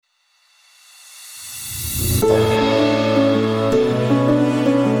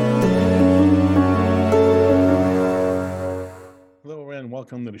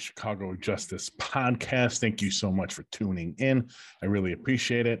Welcome to the Chicago Justice Podcast. Thank you so much for tuning in. I really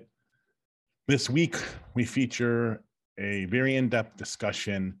appreciate it. This week, we feature a very in-depth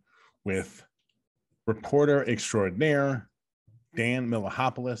discussion with reporter extraordinaire Dan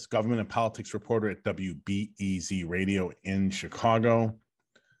Milahopoulos, government and politics reporter at WBEZ Radio in Chicago.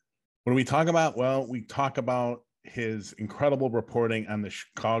 What do we talk about? Well, we talk about his incredible reporting on the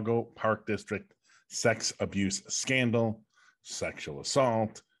Chicago Park District sex abuse scandal, sexual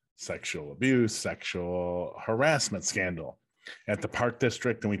assault, sexual abuse, sexual harassment scandal at the Park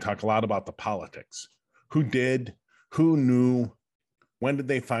District. And we talk a lot about the politics. Who did, who knew, when did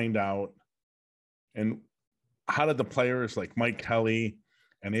they find out, and how did the players like Mike Kelly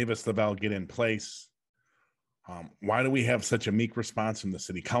and Avis Lavelle get in place? Why do we have such a meek response from the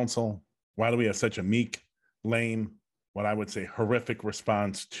city council? Why do we have such a meek, lame, what I would say horrific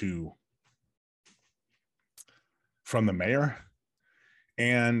response from the mayor?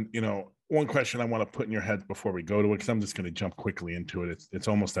 And, one question I want to put in your head before we go to it, because I'm just going to jump quickly into it. It's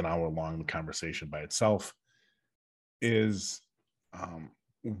almost an hour long conversation by itself, is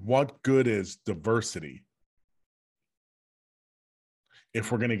what good is diversity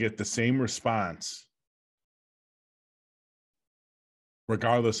if we're going to get the same response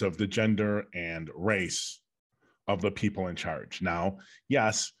regardless of the gender and race of the people in charge? Now,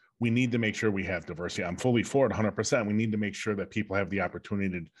 yes, we need to make sure we have diversity. I'm fully for it, 100%. We need to make sure that people have the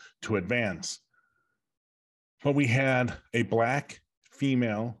opportunity to advance. But we had a Black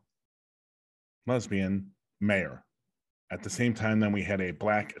female lesbian mayor. At the same time, then we had a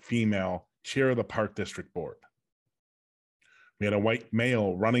Black female chair of the Park District Board. We had a white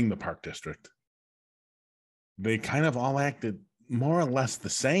male running the Park District. They kind of all acted more or less the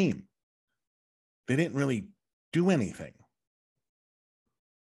same. They didn't really do anything.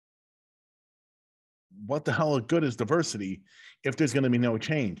 What the hell good is diversity if there's going to be no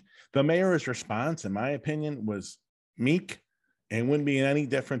change? The mayor's response, in my opinion, was meek and wouldn't be any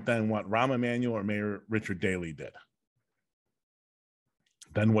different than what Rahm Emanuel or Mayor Richard Daley did.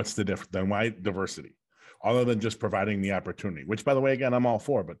 Then what's the difference? Then why diversity? Other than just providing the opportunity, which, by the way, again, I'm all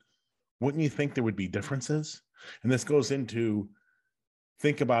for, but wouldn't you think there would be differences? And this goes into,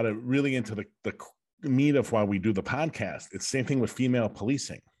 think about it, really into the meat of why we do the podcast. It's the same thing with female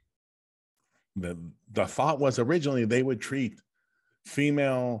policing. The thought was originally they would treat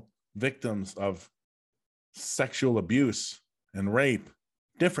female victims of sexual abuse and rape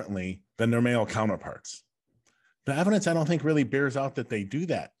differently than their male counterparts. The evidence, I don't think, really bears out that they do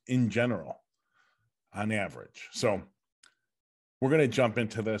that in general, on average. So we're going to jump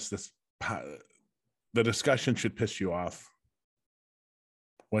into this. The discussion should piss you off.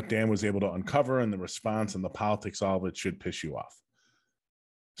 What Dan was able to uncover and the response and the politics, all of it should piss you off.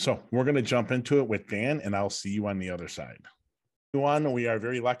 So we're going to jump into it with Dan, and I'll see you on the other side. We are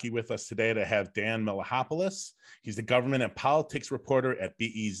very lucky with us today to have Dan Milahopoulos. He's the government and politics reporter at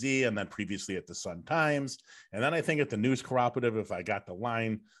BEZ, and then previously at the Sun-Times. And then I think at the News Cooperative, if I got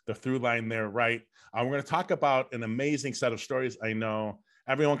the through line there right. We're going to talk about an amazing set of stories. I know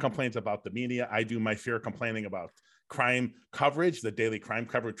everyone complains about the media. I do my fair complaining about crime coverage, the daily crime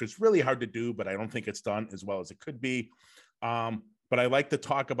coverage, which is really hard to do, but I don't think it's done as well as it could be. But I like to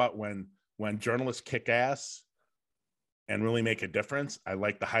talk about when journalists kick ass and really make a difference. I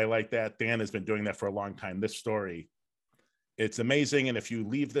like to highlight that. Dan has been doing that for a long time. This story, it's amazing. And if you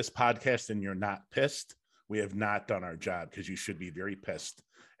leave this podcast and you're not pissed, we have not done our job, because you should be very pissed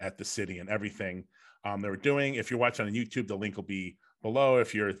at the city and everything they're doing. If you're watching on YouTube, the link will be below.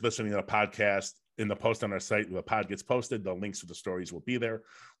 If you're listening to the podcast, in the post on our site, the pod gets posted, the links to the stories will be there.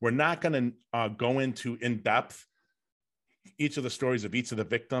 We're not going to go into in-depth each of the stories of each of the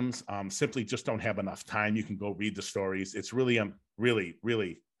victims. Simply just don't have enough time. You can go read the stories. It's really,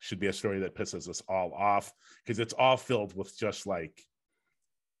 really should be a story that pisses us all off, because it's all filled with just like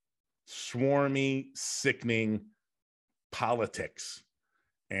swarmy, sickening politics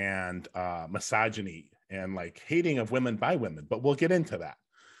and misogyny and like hating of women by women. But we'll get into that.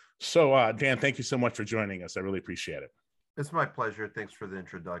 So, Dan, thank you so much for joining us. I really appreciate it. It's my pleasure. Thanks for the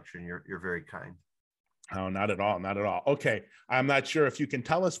introduction. You're very kind. Oh, not at all. Not at all. Okay. I'm not sure if you can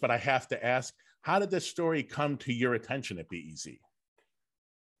tell us, but I have to ask, how did this story come to your attention at BEZ?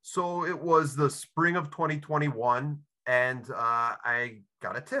 So it was the spring of 2021, and I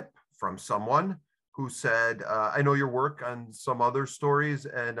got a tip from someone who said, I know your work on some other stories,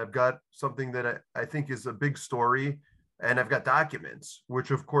 and I've got something that I think is a big story, and I've got documents,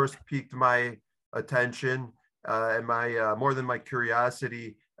 which of course piqued my attention and my more than my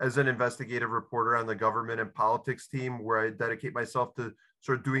curiosity as an investigative reporter on the government and politics team, where I dedicate myself to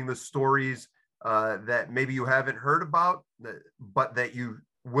sort of doing the stories that maybe you haven't heard about, but that you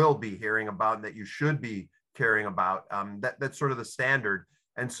will be hearing about and that you should be caring about. That's sort of the standard.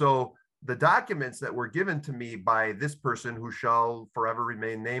 And so the documents that were given to me by this person who shall forever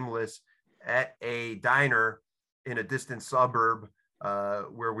remain nameless at a diner in a distant suburb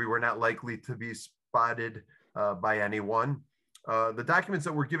where we were not likely to be spotted by anyone. The documents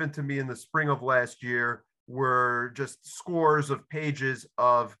that were given to me in the spring of last year were just scores of pages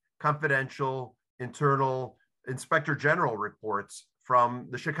of confidential internal inspector general reports from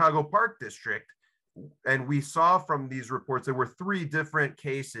the Chicago Park District. And we saw from these reports, there were 3 different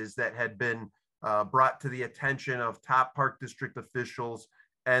cases that had been brought to the attention of top Park District officials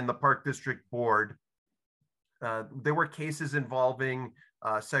and the Park District Board. There were cases involving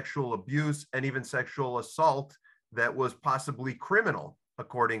sexual abuse and even sexual assault that was possibly criminal,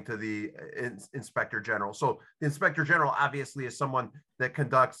 according to the Inspector General. So the Inspector General obviously is someone that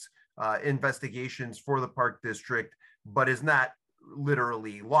conducts investigations for the Park District, but is not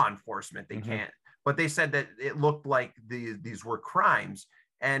literally law enforcement. They can't. But they said that it looked like these were crimes.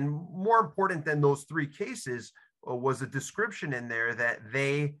 And more important than those 3 cases was a description in there that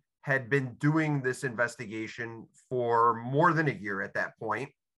they had been doing this investigation for more than a year at that point,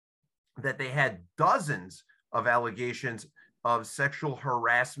 that they had dozens of allegations of sexual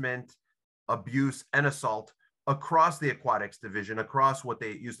harassment, abuse, and assault across the aquatics division, across what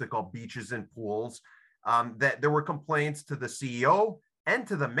they used to call beaches and pools, that there were complaints to the CEO and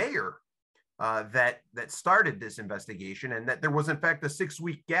to the mayor that started this investigation, and that there was in fact a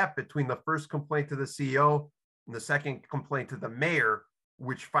 6-week gap between the first complaint to the CEO and the second complaint to the mayor,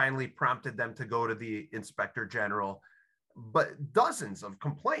 which finally prompted them to go to the Inspector General. But dozens of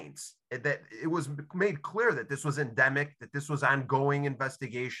complaints, that it was made clear that this was endemic, that this was ongoing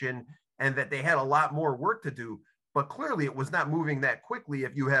investigation, and that they had a lot more work to do. But clearly it was not moving that quickly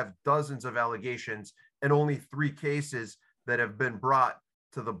if you have dozens of allegations and only 3 cases that have been brought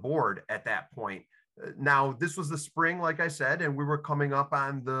to the board at that point. Now, this was the spring, like I said, and we were coming up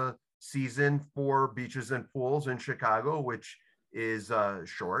on the season for beaches and pools in Chicago, which is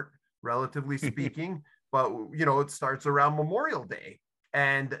short, relatively speaking. But, you know, it starts around Memorial Day.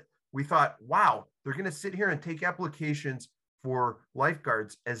 And we thought, wow, they're going to sit here and take applications for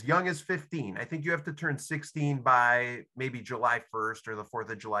lifeguards as young as 15. I think you have to turn 16 by maybe July 1st or the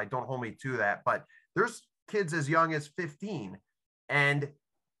 4th of July. Don't hold me to that. But there's kids as young as 15. And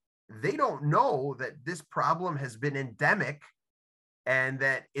they don't know that this problem has been endemic and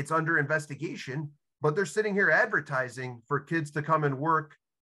that it's under investigation. But they're sitting here advertising for kids to come and work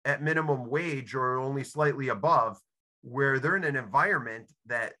at minimum wage or only slightly above, where they're in an environment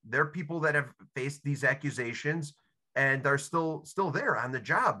that they're people that have faced these accusations and are still there on the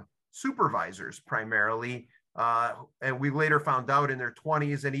job, supervisors primarily. And we later found out in their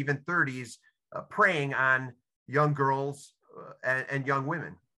 20s and even 30s, preying on young girls and young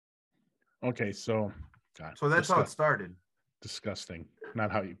women. Okay, so God, so that's how it started. Disgusting.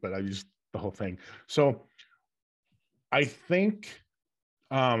 Not how you, but I used the whole thing. So I think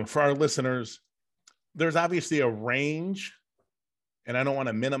for our listeners, there's obviously a range, and I don't want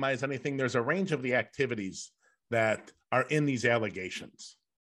to minimize anything. There's a range of the activities that are in these allegations.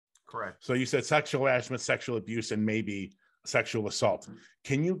 Correct. So you said sexual harassment, sexual abuse, and maybe sexual assault.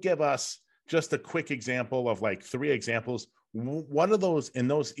 Can you give us just a quick example of like 3 examples? What are those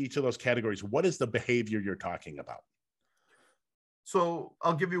in each of those categories? What is the behavior you're talking about? So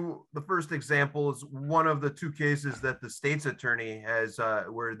I'll give you the first example is one of the 2 cases that the state's attorney has,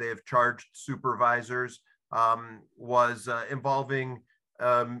 where they have charged supervisors, was involving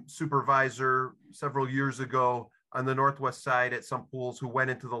supervisor several years ago on the Northwest side at some pools who went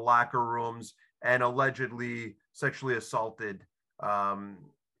into the locker rooms and allegedly sexually assaulted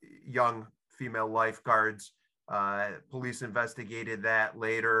young female lifeguards. Police investigated that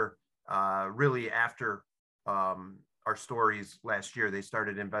later, really after our stories last year. They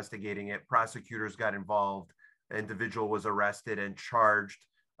started investigating it. Prosecutors got involved. An individual was arrested and charged,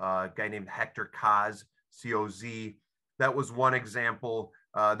 a guy named Hector Coz, C-O-Z. That was one example.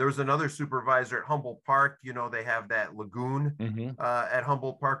 There was another supervisor at Humboldt Park. You know, they have that lagoon at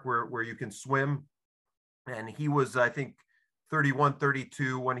Humboldt Park where you can swim. And he was, I think, 31,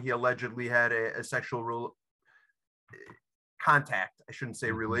 32 when he allegedly had a sexual contact. I shouldn't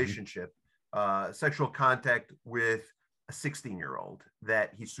say relationship. Sexual contact with a 16-year-old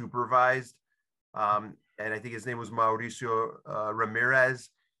that he supervised. And I think his name was Mauricio Ramirez.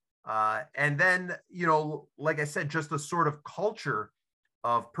 And then, you know, like I said, just a sort of culture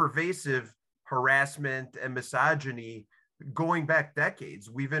of pervasive harassment and misogyny going back decades,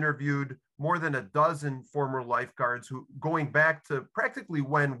 we've interviewed more than a dozen former lifeguards who, going back to practically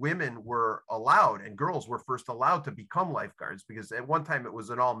when women were allowed and girls were first allowed to become lifeguards, because at one time it was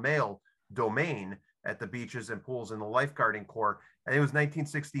an all male domain at the beaches and pools in the lifeguarding corps. And it was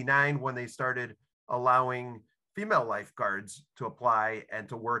 1969 when they started allowing female lifeguards to apply and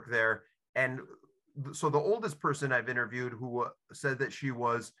to work there. And so the oldest person I've interviewed who said that she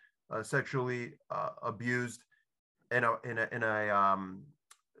was sexually abused in a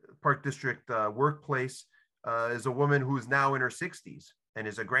Park District workplace is a woman who is now in her 60s and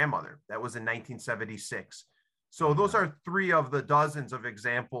is a grandmother. That was in 1976. So those are three of the dozens of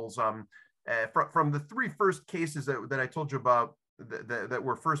examples from the three first cases that I told you about that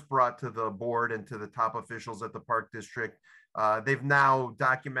were first brought to the board and to the top officials at the Park District. They've now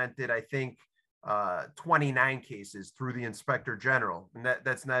documented, I think, 29 cases through the Inspector General. And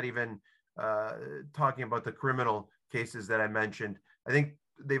that's not even talking about the criminal cases that I mentioned. I think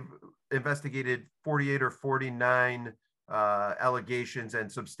they've investigated 48 or 49 allegations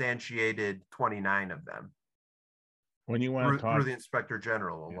and substantiated 29 of them. When you want to talk through the Inspector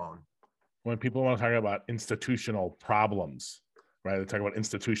General alone. When people want to talk about institutional problems, right? They talk about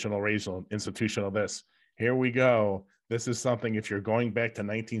institutional racial, institutional this. Here we go. This is something, if you're going back to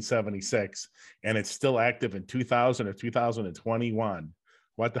 1976 and it's still active in 2000 or 2021,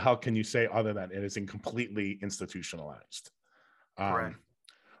 what the hell can you say other than it is completely institutionalized? Correct.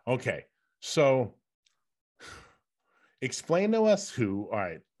 Okay, so explain to us all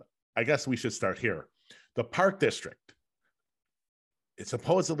right, I guess we should start here. The Park District, it's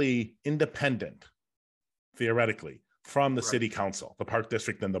supposedly independent, theoretically, from the city council, the Park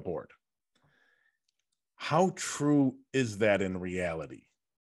District and the board. How true is that in reality?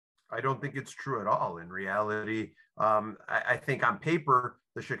 I don't think it's true at all in reality. I think on paper,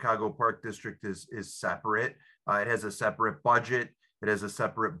 the Chicago Park District is separate. It has a separate budget. It has a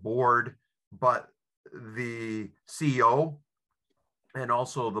separate board, but the CEO and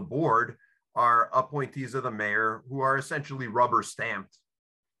also the board are appointees of the mayor who are essentially rubber stamped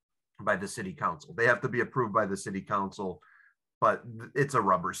by the city council. They have to be approved by the city council, but it's a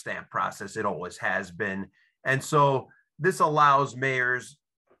rubber stamp process. It always has been. And so this allows mayors,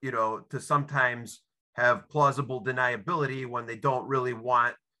 to sometimes have plausible deniability when they don't really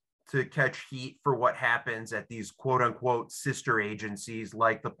want to catch heat for what happens at these quote unquote sister agencies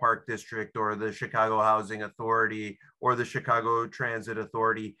like the Park District or the Chicago Housing Authority or the Chicago Transit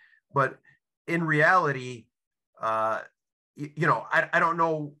Authority. But in reality, I don't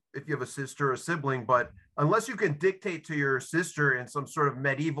know if you have a sister or a sibling, but unless you can dictate to your sister in some sort of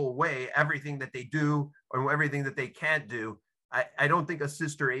medieval way everything that they do or everything that they can't do, I don't think a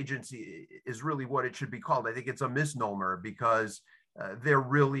sister agency is really what it should be called. I think it's a misnomer because they're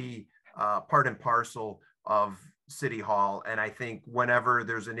really part and parcel of City Hall. And I think whenever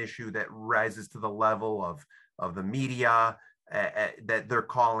there's an issue that rises to the level of the media, that they're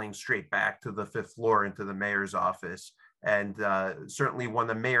calling straight back to the fifth floor into the mayor's office. And certainly when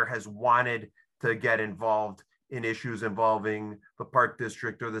the mayor has wanted to get involved in issues involving the Park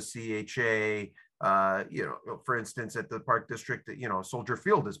District or the CHA, for instance, at the Park District, Soldier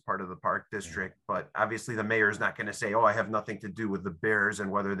Field is part of the Park District, but obviously the mayor is not going to say, oh, I have nothing to do with the Bears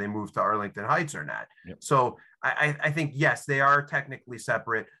and whether they move to Arlington Heights or not. Yep. So I think, yes, they are technically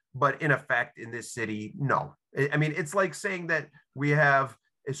separate, but in effect in this city, no. I mean, it's like saying that we have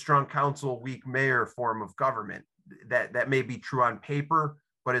a strong council, weak mayor form of government. That may be true on paper,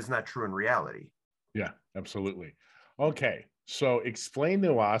 but it's not true in reality. Yeah, absolutely. Okay. So explain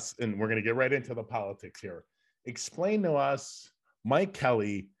to us, and we're going to get right into the politics here. Explain to us, Mike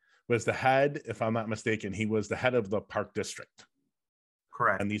Kelly was the head, if I'm not mistaken, he was the head of the Park District.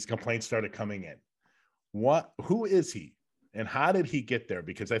 Correct. And these complaints started coming in. Who is he and how did he get there?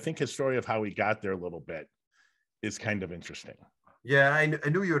 Because I think his story of how he got there a little bit is kind of interesting. Yeah, I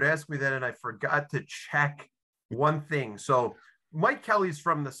knew you would ask me that, and I forgot to check one thing. So Mike Kelly's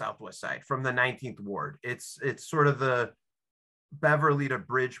from the Southwest Side, from the 19th Ward. It's sort of the Beverly to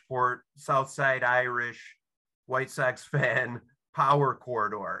Bridgeport, South Side Irish, White Sox fan, power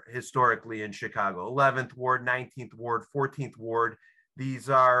corridor historically in Chicago. 11th Ward, 19th Ward, 14th Ward. These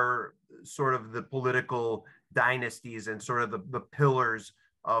are sort of the political dynasties and sort of the pillars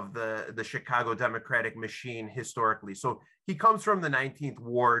of the Chicago Democratic machine historically. So he comes from the 19th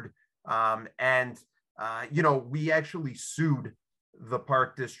Ward. We actually sued the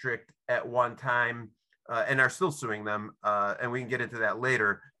Park District at one time and are still suing them. And we can get into that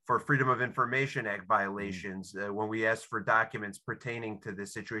later for Freedom of Information Act violations when we asked for documents pertaining to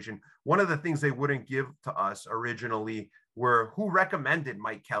this situation. One of the things they wouldn't give to us originally were who recommended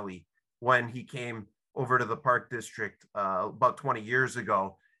Mike Kelly when he came over to the Park District about 20 years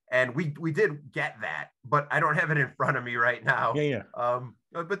ago. And we did get that, but I don't have it in front of me right now. Yeah.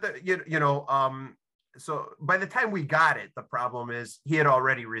 So by the time we got it, the problem is he had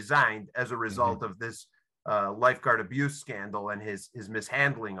already resigned as a result of this lifeguard abuse scandal and his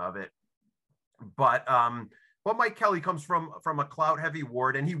mishandling of it. But Mike Kelly comes from a clout-heavy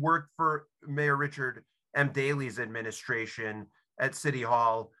ward, and he worked for Mayor Richard M. Daley's administration at City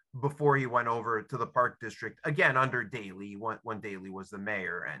Hall before he went over to the Park District, again under Daley, when Daley was the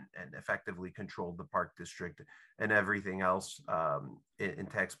mayor and effectively controlled the Park District and everything else in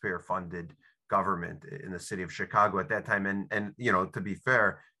taxpayer-funded government in the city of Chicago at that time. And to be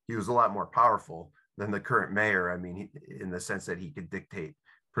fair, he was a lot more powerful than the current mayor. I mean, in the sense that he could dictate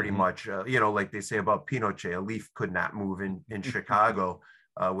pretty much, like they say about Pinochet, a leaf could not move in Chicago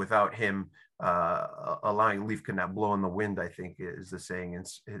without him allowing. Leaf could not blow in the wind, I think is the saying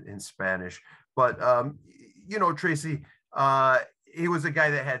in Spanish. But Tracy, he was a guy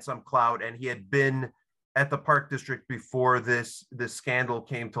that had some clout, and he had been at the Park District before this scandal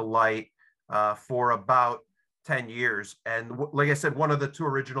came to light for about 10 years. And like I said, one of the two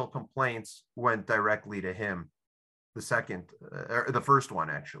original complaints went directly to him. The first one,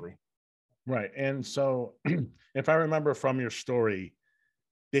 actually. Right. And so if I remember from your story,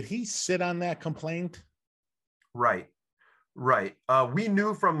 did he sit on that complaint? Right. We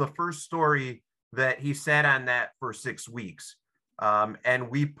knew from the first story that he sat on that for 6 weeks. And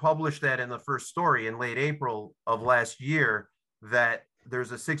we published that in the first story in late April of last year, that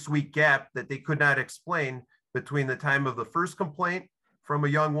there's a 6-week gap that they could not explain between the time of the first complaint from a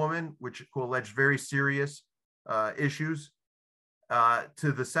young woman, who alleged very serious issues,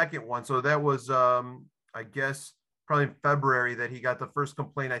 to the second one. So that was, I guess, probably in February that he got the first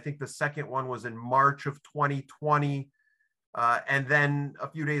complaint. I think the second one was in March of 2020. And then a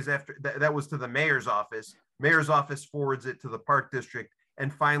few days after, that was to the mayor's office. Mayor's office forwards it to the Park District.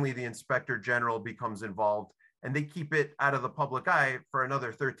 And finally, the inspector general becomes involved. And they keep it out of the public eye for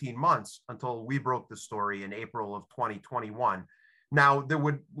another 13 months until we broke the story in April of 2021. Now, they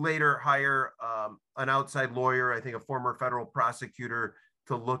would later hire an outside lawyer, I think a former federal prosecutor,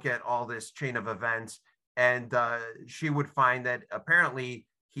 to look at all this chain of events. And she would find that apparently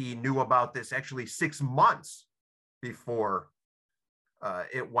he knew about this actually 6 months before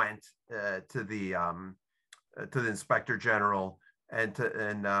it went to the inspector general.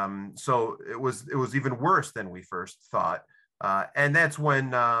 So it was even worse than we first thought. And that's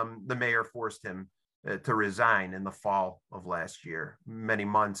when the mayor forced him to resign in the fall of last year, many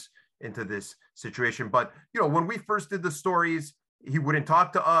months into this situation. But, when we first did the stories, he wouldn't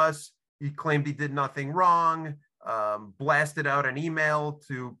talk to us. He claimed he did nothing wrong, blasted out an email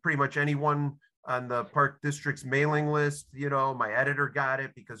to pretty much anyone on the Park District's mailing list. My editor got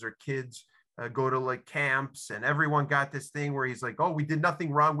it because her kids go to like camps, and everyone got this thing where he's like, oh, we did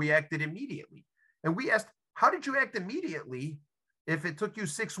nothing wrong. We acted immediately. And we asked, how did you act immediately if it took you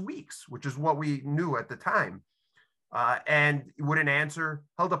 6 weeks, which is what we knew at the time? And he wouldn't answer,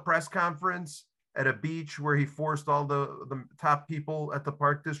 held a press conference at a beach where he forced all the top people at the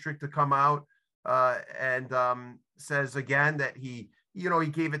Park District to come out, and says again that he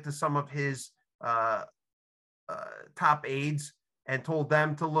gave it to some of his top aides and told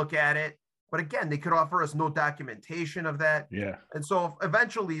them to look at it. But again, they could offer us no documentation of that. Yeah. And so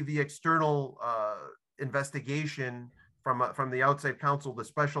eventually the external investigation from the outside counsel, the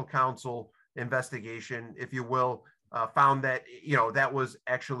special counsel investigation, if you will, found that, that was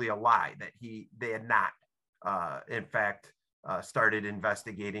actually a lie, that they had not, in fact, started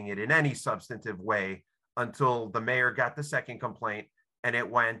investigating it in any substantive way until the mayor got the second complaint, and it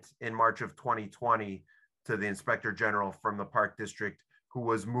went in March of 2020 to the inspector general from the Park District, who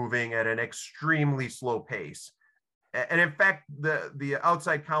was moving at an extremely slow pace. And in fact, the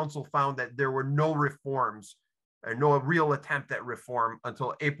outside counsel found that there were no reforms, or no real attempt at reform,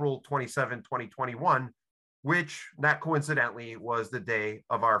 until April 27, 2021, which, not coincidentally, was the day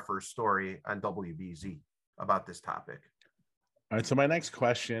of our first story on WBZ about this topic. All right, so my next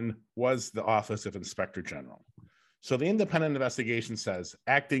question was the Office of Inspector General. So the independent investigation says,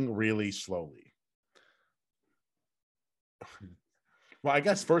 acting really slowly. Well, I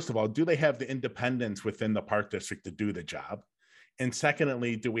guess, first of all, do they have the independence within the Park District to do the job? And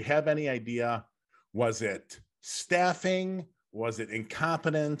secondly, do we have any idea, was it staffing? Was it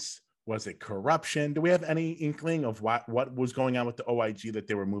incompetence? Was it corruption? Do we have any inkling of what was going on with the OIG that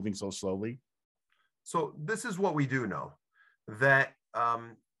they were moving so slowly? So this is what we do know, that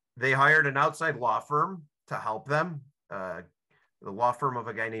they hired an outside law firm to help them, the law firm of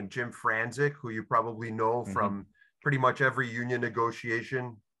a guy named Jim Franzik, who you probably know from pretty much every union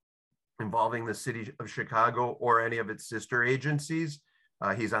negotiation involving the city of Chicago or any of its sister agencies.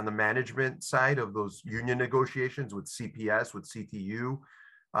 He's on the management side of those union negotiations with CPS, with CTU.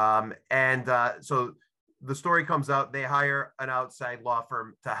 So the story comes out, they hire an outside law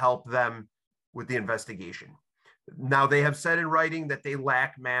firm to help them with the investigation. Now, they have said in writing that they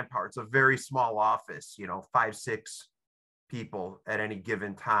lack manpower. It's a very small office, 5, 6 people at any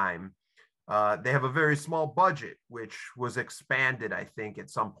given time. They have a very small budget, which was expanded, I think, at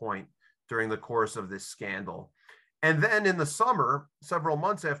some point during the course of this scandal. And then in the summer, several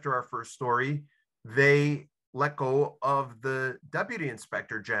months after our first story, they let go of the deputy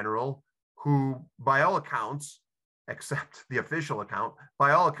inspector general, who, by all accounts, except the official account,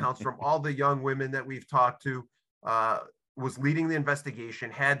 by all accounts, from all the young women that we've talked to, was leading the investigation,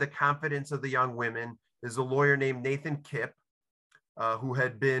 had the confidence of the young women. Is a lawyer named Nathan Kipp, who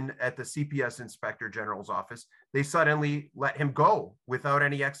had been at the CPS Inspector General's office. They suddenly let him go without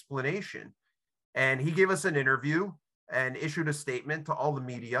any explanation. And he gave us an interview and issued a statement to all the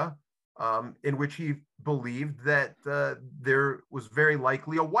media in which he believed that there was very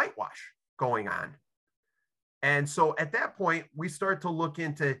likely a whitewash going on. And so at that point, we start to look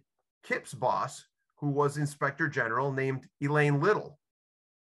into Kipp's boss, who was Inspector General, named Elaine Little.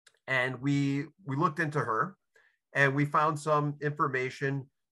 And we looked into her, and we found some information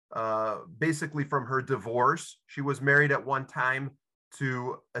basically from her divorce. She was married at one time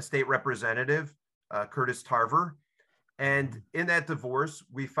to a state representative, Curtis Tarver. And in that divorce,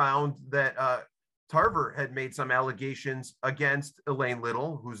 we found that Tarver had made some allegations against Elaine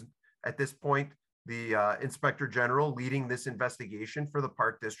Little, who's at this point the Inspector General leading this investigation for the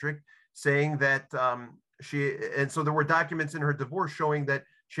Park District, saying that so there were documents in her divorce showing that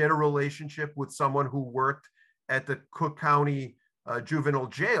she had a relationship with someone who worked at the Cook County Juvenile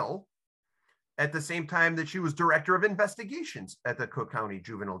Jail at the same time that she was director of investigations at the Cook County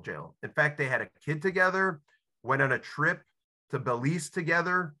Juvenile Jail. In fact, they had a kid together, went on a trip to Belize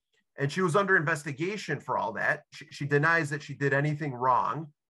together, and she was under investigation for all that. She denies that she did anything wrong,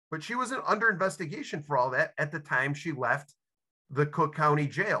 but she was under investigation for all that at the time she left the Cook County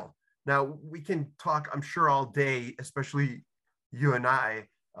Jail. Now, we can talk, I'm sure, all day, especially you and I,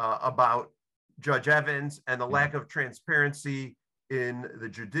 about Judge Evans and the lack of transparency in the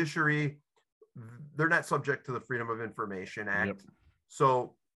judiciary. They're not subject to the Freedom of Information Act. Yep.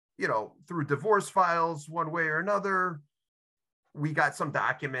 So, through divorce files, one way or another, we got some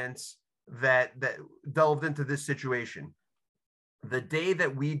documents that delved into this situation. The day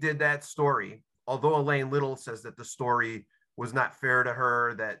that we did that story, although Elaine Little says that the story was not fair to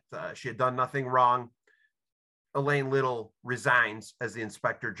her, that she had done nothing wrong, Elaine Little resigns as the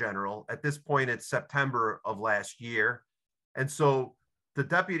Inspector General. At this point, it's September of last year. And so the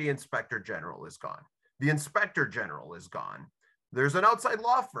Deputy Inspector General is gone. The Inspector General is gone. There's an outside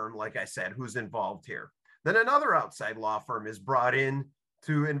law firm, like I said, who's involved here. Then another outside law firm is brought in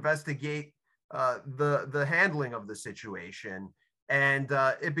to investigate the handling of the situation. And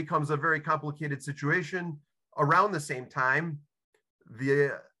it becomes a very complicated situation. Around the same time,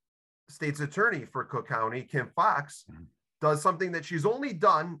 the state's attorney for Cook County, Kim Foxx, does something that she's only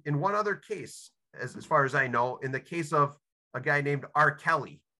done in one other case, as far as I know, in the case of a guy named R.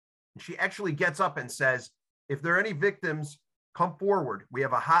 Kelly. And she actually gets up and says, if there are any victims, come forward. We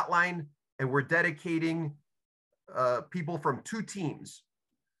have a hotline, and we're dedicating people from 2 teams,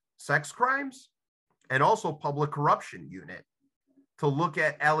 sex crimes and also public corruption unit, to look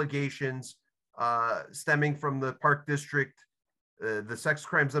at allegations stemming from the Park District, the sex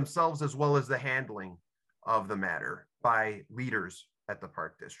crimes themselves, as well as the handling of the matter by leaders at the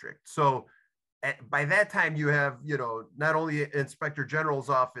Park District. So by that time, you have, not only Inspector General's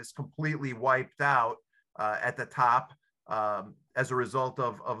office completely wiped out at the top as a result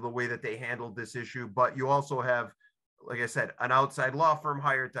of the way that they handled this issue, but you also have, like I said, an outside law firm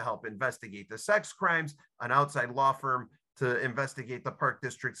hired to help investigate the sex crimes, an outside law firm to investigate the Park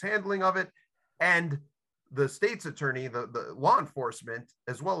District's handling of it, and the state's attorney, the law enforcement,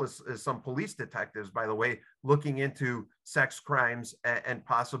 as well as some police detectives, by the way, looking into sex crimes and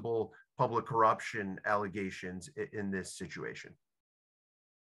possible public corruption allegations in this situation.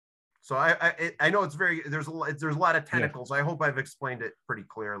 So I know it's there's a lot of tentacles. Yeah. I hope I've explained it pretty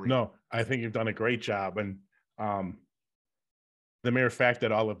clearly. No, I think you've done a great job. And the mere fact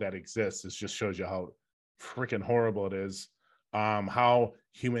that all of that exists just shows you how freaking horrible it is. How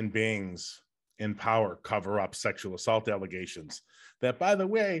human beings in power cover up sexual assault allegations that, by the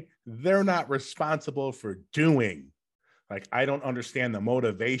way, they're not responsible for doing. Like, I don't understand the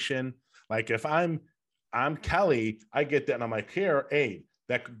motivation. Like, if I'm Kelly, I get that and I'm like, here, hey,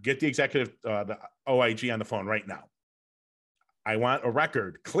 get the executive, the OIG on the phone right now. I want a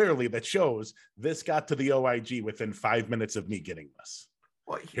record clearly that shows this got to the OIG within 5 minutes of me getting this.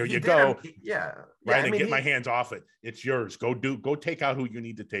 Well, Here you go. Yeah. Right. I and mean, get my hands off it. It's yours. Go take out who you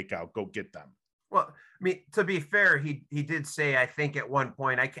need to take out. Go get them. Well, I mean, to be fair, he did say, I think at one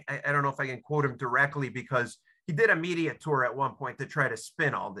point, I don't know if I can quote him directly, because he did a media tour at one point to try to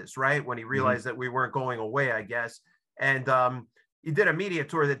spin all this, right? When he realized that we weren't going away, I guess. And he did a media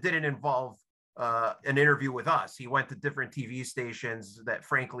tour that didn't involve an interview with us. He went to different TV stations that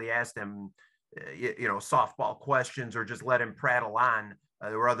frankly asked him, softball questions or just let him prattle on.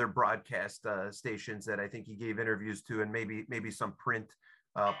 There were other broadcast stations that I think he gave interviews to, and maybe some print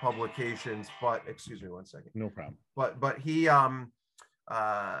publications. But excuse me one second. No problem. But he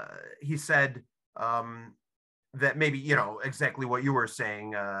said that maybe, exactly what you were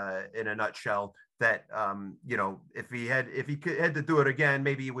saying in a nutshell, that if he had to do it again,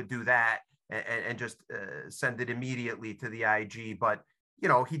 maybe he would do that and just send it immediately to the IG. But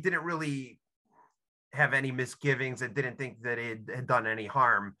he didn't really have any misgivings and didn't think that it had done any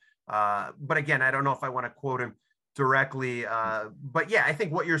harm. But again, I don't know if I want to quote him directly. But yeah, I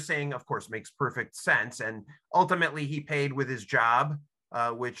think what you're saying, of course, makes perfect sense. And ultimately, he paid with his job,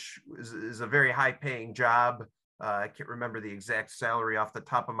 which is a very high paying job. I can't remember the exact salary off the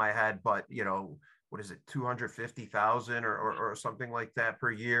top of my head, but what is it, 250,000 or something like that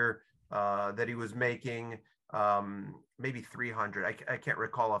per year that he was making, maybe 300. I can't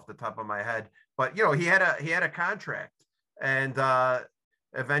recall off the top of my head, but he had a contract, and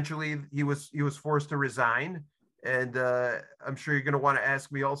eventually he was forced to resign. And I'm sure you're going to want to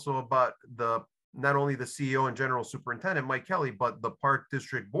ask me also about not only the CEO and general superintendent, Mike Kelly, but the Park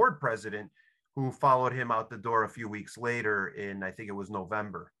District Board president, who followed him out the door a few weeks later in, I think it was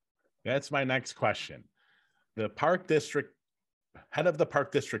November. That's my next question. The Park District, head of the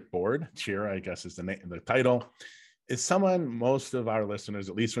Park District Board, chair, I guess is the title, is someone most of our listeners,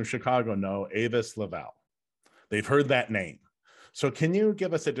 at least from Chicago, know, Avis Lavelle. They've heard that name. So can you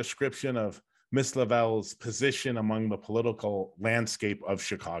give us a description of Miss Lavelle's position among the political landscape of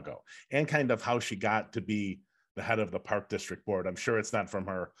Chicago and kind of how she got to be the head of the Park District Board? I'm sure it's not from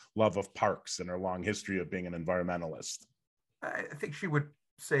her love of parks and her long history of being an environmentalist. I think she would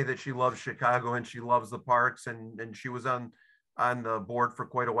say that she loves Chicago and she loves the parks, and she was on the board for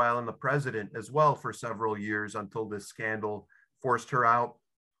quite a while, and the president as well for several years until this scandal forced her out.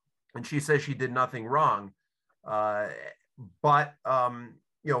 And she says she did nothing wrong. But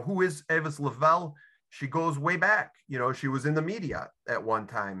who is Avis Lavelle? She goes way back. She was in the media at one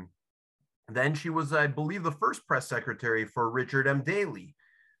time. Then she was, I believe, the first press secretary for Richard M. Daley.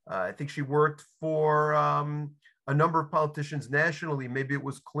 I think she worked for a number of politicians nationally. Maybe it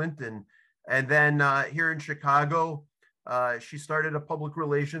was Clinton. And then here in Chicago, she started a public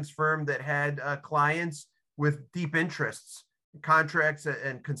relations firm that had clients with deep interests, contracts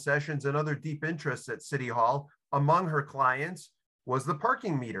and concessions and other deep interests at City Hall. Among her clients was the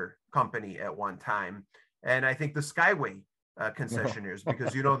parking meter company at one time. And I think the Skyway concessionaires,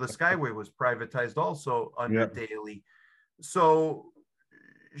 because the Skyway was privatized also under Daley. So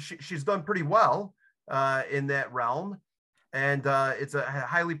she's done pretty well in that realm, and it's a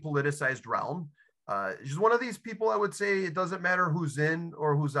highly politicized realm. She's one of these people, I would say, it doesn't matter who's in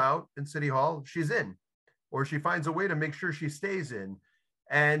or who's out in City Hall, she's in, or she finds a way to make sure she stays in.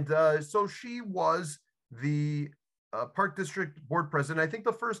 And so she was the Park District Board president, I think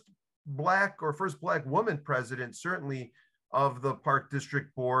the first Black woman president, certainly, of the Park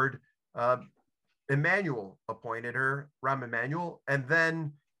District Board. Emanuel appointed her, Rahm Emanuel. And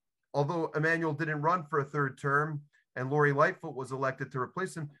then, although Emanuel didn't run for a third term and Lori Lightfoot was elected to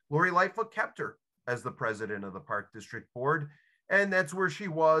replace him, Lori Lightfoot kept her as the president of the Park District Board. And that's where she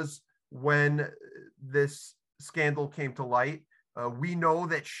was when this scandal came to light. We know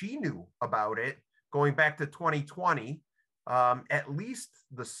that she knew about it going back to 2020, at least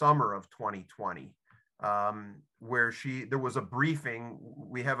the summer of 2020. Where there was a briefing.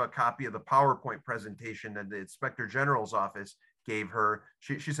 We have a copy of the PowerPoint presentation that the Inspector General's office gave her.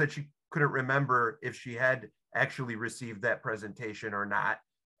 She said she couldn't remember if she had actually received that presentation or not.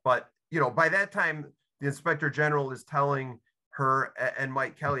 But, by that time, the Inspector General is telling her and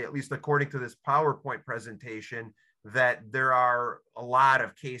Mike Kelly, at least according to this PowerPoint presentation, that there are a lot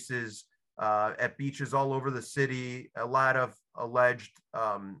of cases at beaches all over the city, a lot of alleged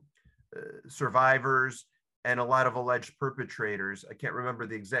survivors and a lot of alleged perpetrators. I can't remember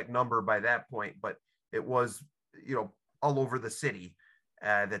the exact number by that point, but it was, all over the city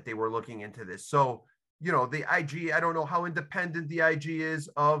that they were looking into this. So, the IG, I don't know how independent the IG is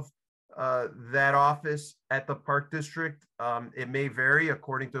of that office at the Park District. It may vary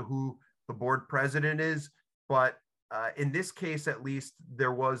according to who the board president is, but in this case, at least,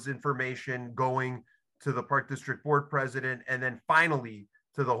 there was information going to the Park District Board president and then finally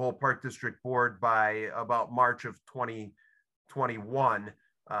to the whole Park District Board by about March of 2021.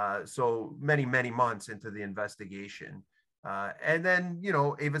 So many, many months into the investigation. And then,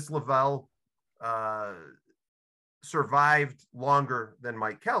 Avis Lavelle survived longer than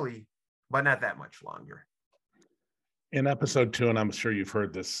Mike Kelly, but not that much longer. In episode 2, and I'm sure you've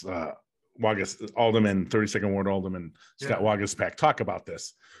heard this, Alderman, 32nd Ward Alderman Scott Waguespack talk about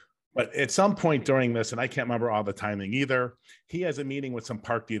this. But at some point during this, and I can't remember all the timing either, he has a meeting with some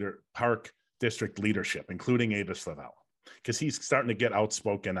Park District leadership, including Avis Lavelle, because he's starting to get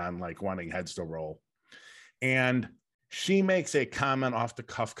outspoken on like wanting heads to roll. And she makes a comment, off the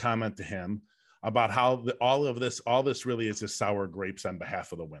cuff comment to him about how all this really is just sour grapes on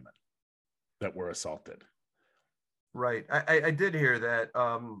behalf of the women that were assaulted. Right. I did hear that.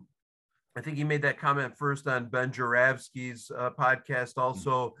 I think he made that comment first on Ben Joravsky's podcast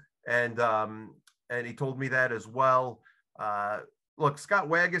also. And he told me that as well. Look, Scott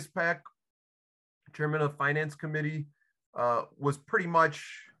Waguespack, chairman of the Finance Committee, was pretty much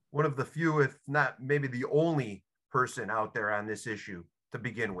one of the few, if not maybe the only person out there on this issue to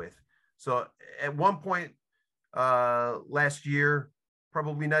begin with. So at one point last year,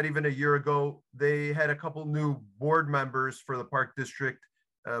 probably not even a year ago, they had a couple new board members for the Park District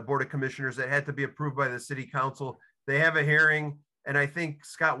Board of Commissioners that had to be approved by the city council. They have a hearing, and I think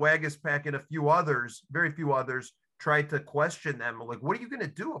Scott Waguespack and a few others, very few others, tried to question them. Like, what are you going to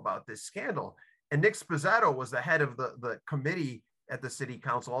do about this scandal? And Nick Spizzato was the head of the committee at the city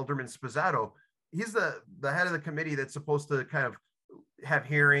council, Alderman Spizzato. He's the head of the committee that's supposed to kind of have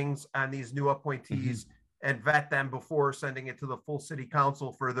hearings on these new appointees and vet them before sending it to the full city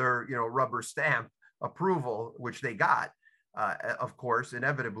council for their, rubber stamp approval, which they got, of course,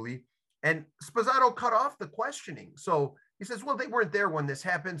 inevitably. And Spizzato cut off the questioning. So he says, well, they weren't there when this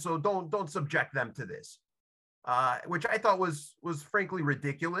happened, so don't subject them to this, which I thought was frankly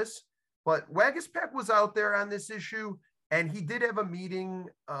ridiculous. But Waguespack was out there on this issue, and he did have a meeting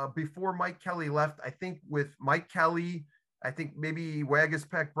before Mike Kelly left, I think with Mike Kelly. I think maybe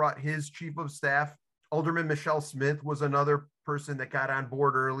Waguespack brought his chief of staff. Alderman Michelle Smith was another person that got on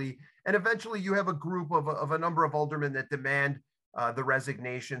board early. And eventually you have a group of a number of aldermen that demand the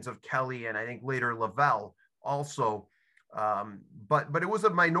resignations of Kelly and I think later Lavelle also. But it was a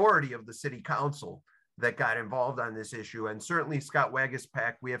minority of the city council that got involved on this issue. And certainly Scott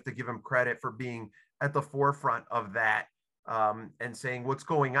Waguespack, we have to give him credit for being at the forefront of that and saying what's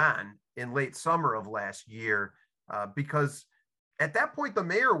going on in late summer of last year. Because at that point, the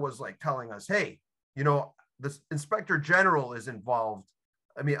mayor was like telling us, hey, the inspector general is involved.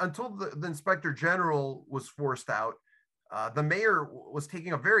 I mean, until the inspector general was forced out, the mayor was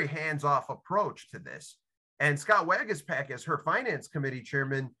taking a very hands-off approach to this. And Scott Waguespack, as her finance committee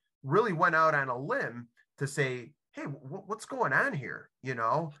chairman, really went out on a limb to say, hey, what's going on here?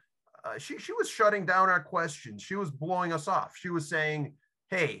 She was shutting down our questions. She was blowing us off. She was saying,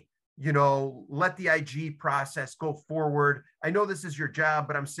 hey, let the IG process go forward. I know this is your job,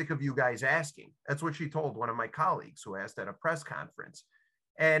 but I'm sick of you guys asking. That's what she told one of my colleagues who asked at a press conference.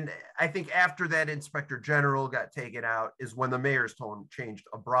 And I think after that inspector general got taken out is when the mayor's tone changed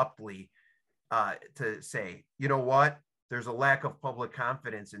abruptly to say, you know what? There's a lack of public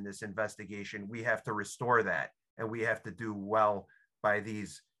confidence in this investigation. We have to restore that. And we have to do well by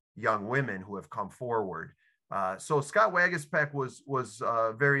these young women who have come forward. So Scott Waguespack was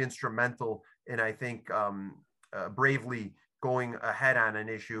very instrumental in, I think, bravely going ahead on an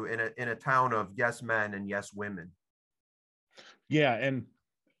issue in a town of yes men and yes women. Yeah, and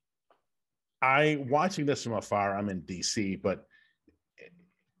watching this from afar, I'm in DC, but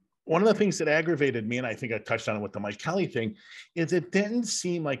one of the things that aggravated me, and I think I touched on it with the Mike Kelly thing, is it didn't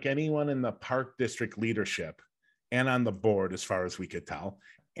seem like anyone in the Park District leadership and on the board, as far as we could tell,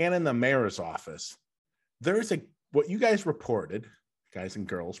 and in the mayor's office, there's what you guys reported, guys and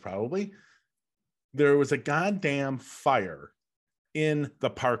girls probably, there was a goddamn fire in the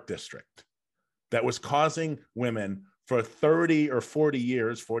Park District that was causing women for 30 or 40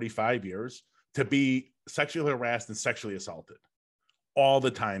 years, 45 years, to be sexually harassed and sexually assaulted all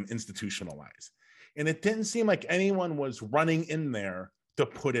the time, institutionalized. And it didn't seem like anyone was running in there to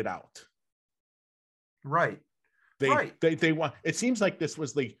put it out. Right. They want, it seems like this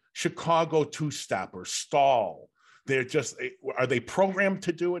was the Chicago two-step or stall. They're just, are they programmed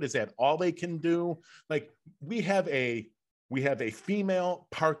to do it? Is that all they can do? Like we have a female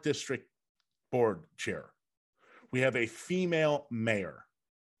Park District board chair. We have a female mayor.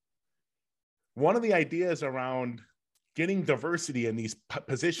 One of the ideas around getting diversity in these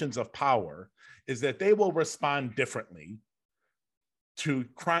positions of power is that they will respond differently to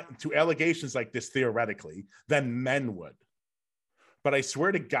allegations like this theoretically than men would. But I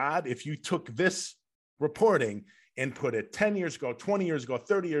swear to God, if you took this reporting and put it 10 years ago, 20 years ago,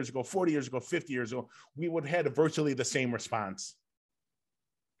 30 years ago, 40 years ago, 50 years ago, we would have had virtually the same response.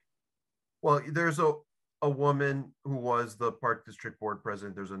 Well, there's a woman who was the Park District Board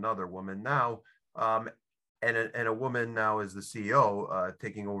president. There's another woman now, and a woman now is the CEO,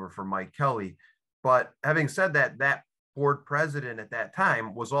 taking over for Mike Kelly. But having said that, that board president at that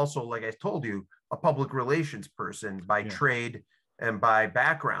time was also, like I told you, a public relations person by trade and by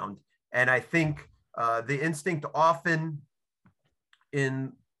background. And I think the instinct often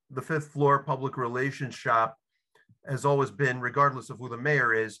in the fifth floor public relations shop has always been, regardless of who the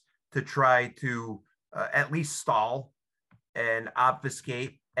mayor is, to try to at least stall and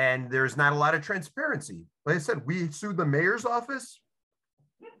obfuscate. And there's not a lot of transparency. Like I said, we sued the mayor's office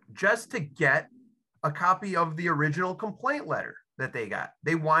just to get a copy of the original complaint letter that they got.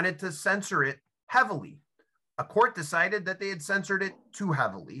 They wanted to censor it heavily. A court decided that they had censored it too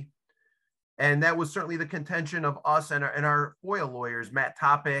heavily. And that was certainly the contention of us and our FOIA lawyers, Matt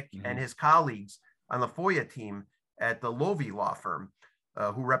Topic and his colleagues on the FOIA team at the Lovie law firm,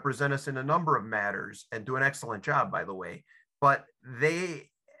 who represent us in a number of matters and do an excellent job, by the way. But they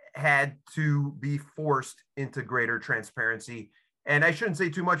had to be forced into greater transparency. And I shouldn't say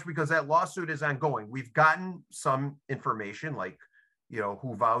too much because that lawsuit is ongoing. We've gotten some information, like,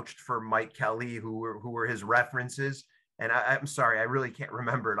 who vouched for Mike Kelly, who were his references. And I'm sorry, I really can't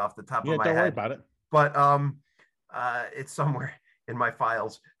remember it off the top of my head. Don't worry about it. But it's somewhere in my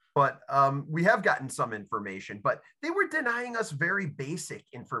files. But we have gotten some information, but they were denying us very basic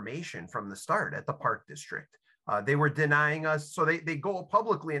information from the start at the Park District. They were denying us. So they go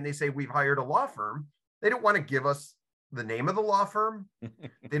publicly and they say, we've hired a law firm. They didn't want to give us the name of the law firm.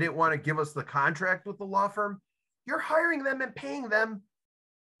 They didn't want to give us the contract with the law firm. You're hiring them and paying them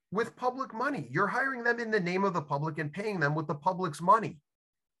with public money. You're hiring them in the name of the public and paying them with the public's money.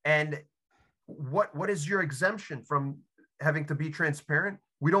 And what is your exemption from having to be transparent?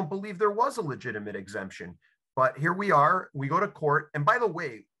 We don't believe there was a legitimate exemption, but here we are. We go to court. And by the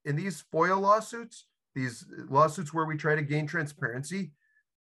way, in these FOIA lawsuits, these lawsuits where we try to gain transparency,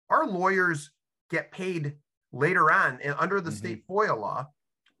 our lawyers get paid later on, and under the state FOIA law,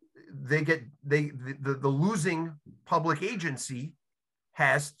 the losing public agency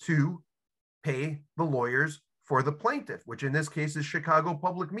has to pay the lawyers for the plaintiff, which in this case is Chicago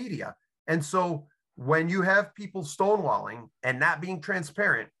Public Media. And so when you have people stonewalling and not being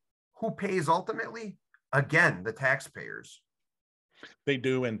transparent, who pays ultimately? Again, the taxpayers. They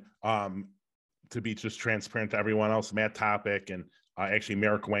do. And to be just transparent to everyone else, Matt Topic and actually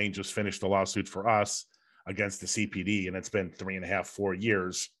Merrick Wayne just finished a lawsuit for us against the CPD, and it's been 3.5, 4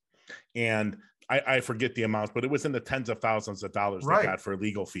 years. And I forget the amounts, but it was in the tens of thousands of dollars they got for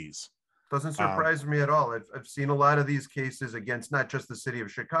legal fees. Doesn't surprise me at all. I've seen a lot of these cases against not just the city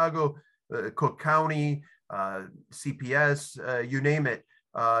of Chicago, Cook County, CPS, you name it.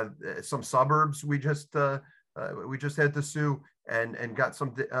 Some suburbs we just had to sue and got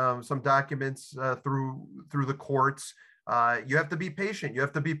some documents through the courts. You have to be patient. You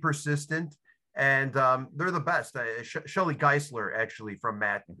have to be persistent. And they're the best. Shelley Geisler, actually, from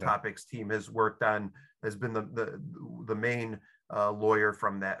Matt Topic's team, has been the main lawyer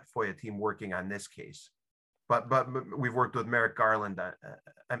from that FOIA team working on this case. But we've worked with Merrick Garland.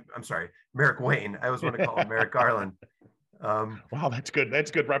 I'm sorry, Merrick Wayne. I always want to call him Merrick Garland. Wow, that's good. That's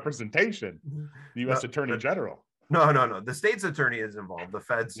good representation. The U.S. Attorney General. No. The state's attorney is involved. The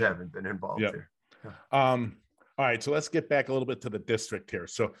feds haven't been involved here. All right, so let's get back a little bit to the district here.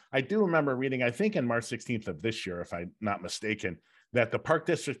 So I do remember reading, I think in March 16th of this year, if I'm not mistaken, that the Park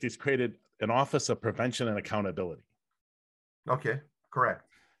District has created an Office of Prevention and Accountability. Okay, correct.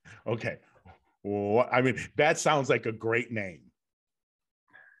 Okay. Well, I mean, that sounds like a great name.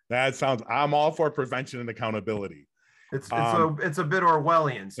 I'm all for prevention and accountability. It's a bit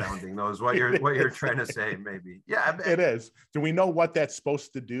Orwellian sounding, though, is what you're trying to say, maybe. Yeah, it is. Do we know what that's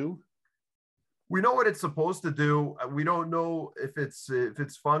supposed to do? We know what it's supposed to do. We don't know if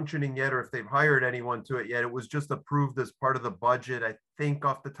it's functioning yet or if they've hired anyone to it yet. It was just approved as part of the budget. I think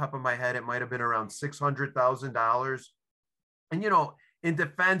off the top of my head, it might have been around $600,000. And, in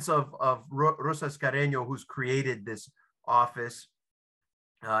defense of Rosa Scareño, who's created this office,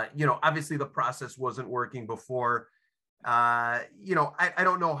 obviously the process wasn't working before. I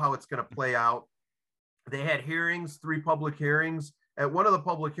don't know how it's going to play out. They had hearings, 3 public hearings. At one of the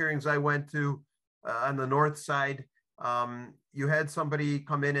public hearings I went to, on the north side, you had somebody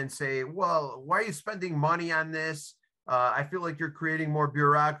come in and say, well, why are you spending money on this? I feel like you're creating more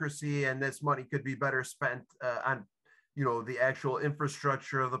bureaucracy, and this money could be better spent on, the actual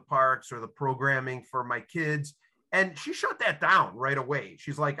infrastructure of the parks or the programming for my kids. And she shut that down right away.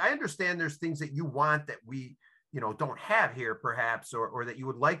 She's like, I understand there's things that you want that we, don't have here, perhaps, or that you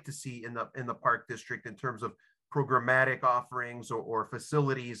would like to see in the park district in terms of programmatic offerings or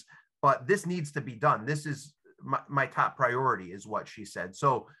facilities, but this needs to be done. This is my top priority, is what she said.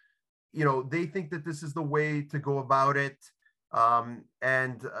 So, they think that this is the way to go about it.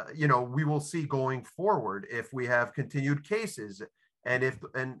 We will see going forward if we have continued cases,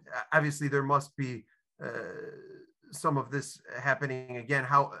 and obviously there must be some of this happening again.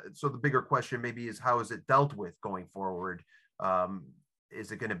 So the bigger question maybe is, how is it dealt with going forward?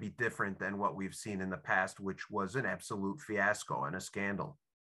 Is it going to be different than what we've seen in the past, which was an absolute fiasco and a scandal?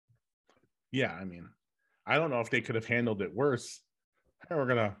 Yeah, I mean, I don't know if they could have handled it worse.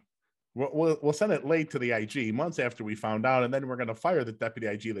 We'll send it late to the IG months after we found out, and then we're going to fire the deputy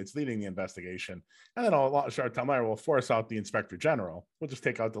IG that's leading the investigation, and then a short time later we'll force out the inspector general. We'll just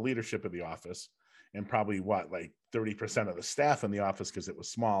take out the leadership of the office and probably 30% of the staff in the office because it was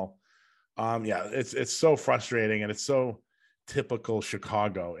small. Yeah, it's so frustrating, and it's so typical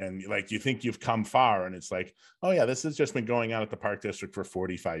Chicago. And you think you've come far, and it's like, oh yeah, this has just been going on at the Park District for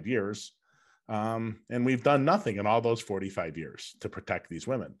 45 years. And we've done nothing in all those 45 years to protect these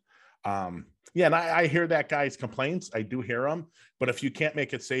women. And I hear that guy's complaints. I do hear them, but if you can't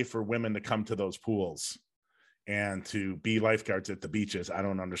make it safe for women to come to those pools and to be lifeguards at the beaches, I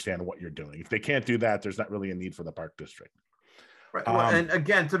don't understand what you're doing. If they can't do that, there's not really a need for the Park District. Right. Well, and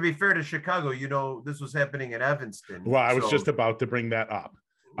again, to be fair to Chicago, this was happening in Evanston. Well, I was just about to bring that up.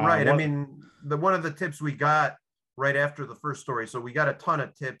 Right. One of the tips we got right after the first story. So we got a ton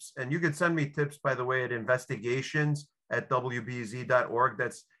of tips, and you could send me tips, by the way, at investigations@wbz.org.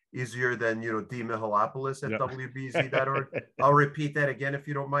 That's easier than, D Mihalopoulos at wbz.org. I'll repeat that again, if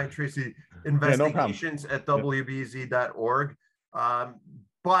you don't mind, Tracy. Investigations@wbz.org.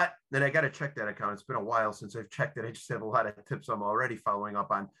 But then I got to check that account. It's been a while since I've checked it. I just have a lot of tips I'm already following up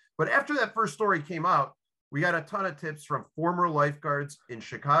on. But after that first story came out, we got a ton of tips from former lifeguards in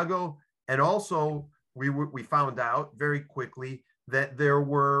Chicago. And also we found out very quickly that there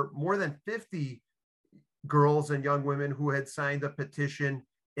were more than 50 girls and young women who had signed a petition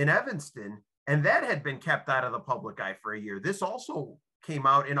in Evanston, and that had been kept out of the public eye for a year. This also came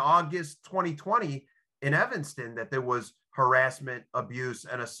out in August 2020 in Evanston, that there was harassment, abuse,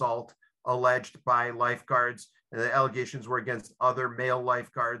 and assault alleged by lifeguards, and the allegations were against other male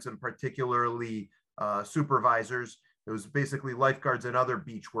lifeguards, and particularly supervisors. It was basically lifeguards and other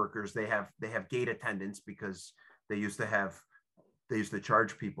beach workers. They have gate attendants because they used to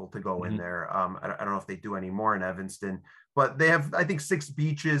charge people to go in there. I don't know if they do anymore in Evanston, but they have, I think, 6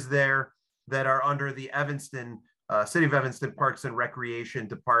 beaches there that are under the City of Evanston Parks and Recreation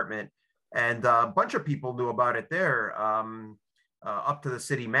Department. And a bunch of people knew about it there, up to the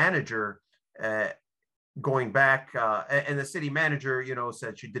city manager, going back. And the city manager,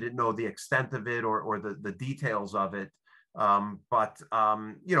 said she didn't know the extent of it or the details of it. I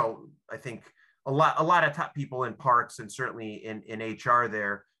think a lot of top people in parks and certainly in HR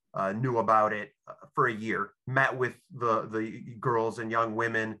there knew about it for a year, met with the girls and young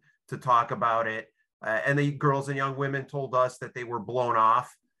women to talk about it. And the girls and young women told us that they were blown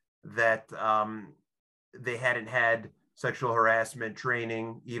off, that they hadn't had sexual harassment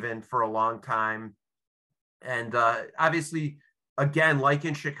training even for a long time. And obviously, again, like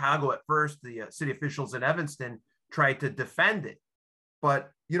in Chicago at first, the city officials in Evanston tried to defend it.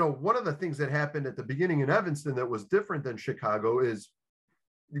 But, one of the things that happened at the beginning in Evanston that was different than Chicago is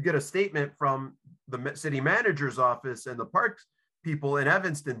you get a statement from the city manager's office and the parks people in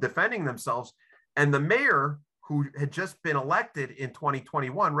Evanston defending themselves. And the mayor, who had just been elected in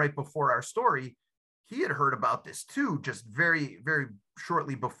 2021, right before our story, he had heard about this too, just very, very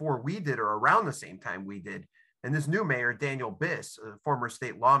shortly before we did, or around the same time we did. And this new mayor, Daniel Biss, a former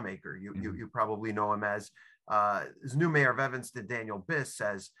state lawmaker, you probably know him as, this new mayor of Evanston, Daniel Biss,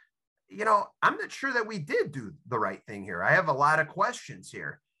 says, I'm not sure that we did do the right thing here. I have a lot of questions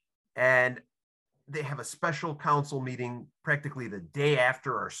here. And they have a special council meeting practically the day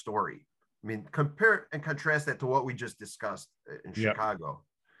after our story. I mean, compare and contrast that to what we just discussed in Chicago.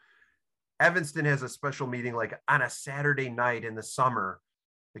 Evanston has a special meeting like on a Saturday night in the summer,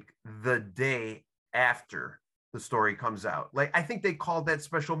 like the day after the story comes out. Like, I think they called that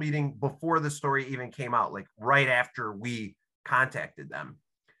special meeting before the story even came out, like right after we contacted them.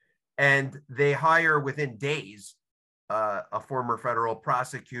 And they hire within days a former federal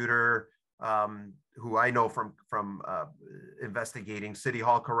prosecutor, who I know from investigating City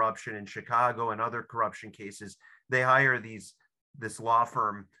Hall corruption in Chicago and other corruption cases. They hire this law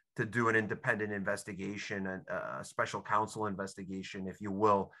firm to do an independent investigation, and a special counsel investigation, if you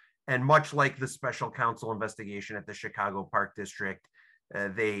will. And much like the special counsel investigation at the Chicago Park District,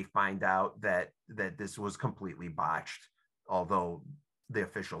 they find out that this was completely botched, although the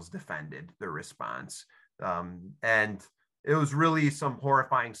officials defended their response. And it was really some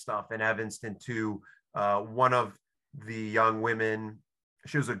horrifying stuff in Evanston too. One of the young women,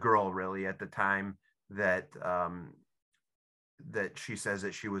 she was a girl really at the time, that she says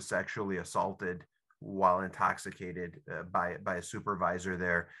that she was sexually assaulted while intoxicated by a supervisor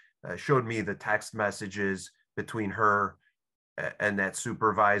there. Showed me the text messages between her and that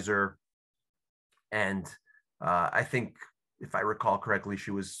supervisor. And I think, if I recall correctly,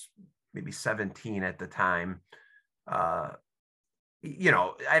 she was maybe 17 at the time. You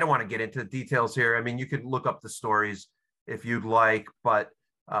know, I don't want to get into details here. I mean, you could look up the stories if you'd like, but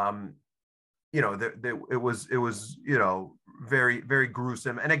you know, it was, you know, very, very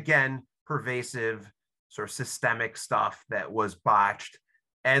gruesome. And again, pervasive, sort of systemic stuff that was botched.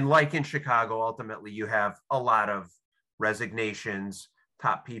 And like in Chicago, ultimately, you have a lot of resignations,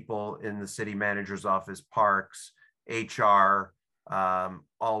 top people in the city manager's office, parks, HR,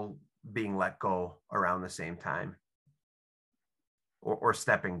 all being let go around the same time, or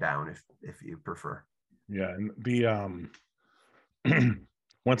stepping down if you prefer. Yeah, and the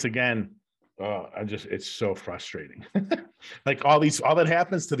once again, it's so frustrating. Like all that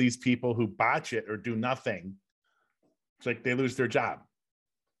happens to these people who botch it or do nothing, it's like they lose their job,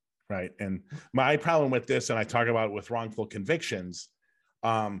 right? And my problem with this, and I talk about it with wrongful convictions,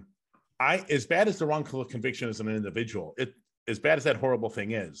 as bad as the wrongful conviction as an individual, as bad as that horrible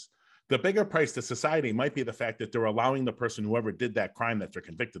thing is, the bigger price to society might be the fact that they're allowing the person, whoever did that crime that they're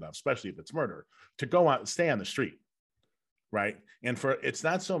convicted of, especially if it's murder, to go out and stay on the street, right? And it's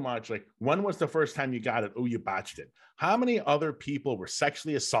not so much like, when was the first time you got it? Oh, you botched it. How many other people were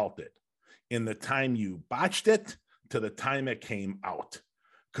sexually assaulted in the time you botched it to the time it came out?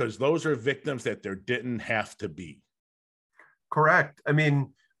 Because those are victims that there didn't have to be. Correct. I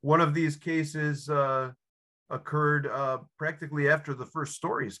mean, one of these cases occurred practically after the first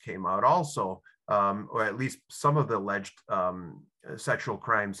stories came out also, or at least some of the alleged sexual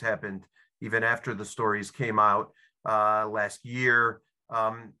crimes happened even after the stories came out last year.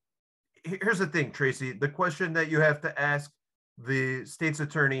 Here's the thing, Tracy, the question that you have to ask the state's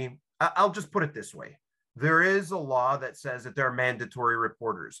attorney, I'll just put it this way. There is a law that says that there are mandatory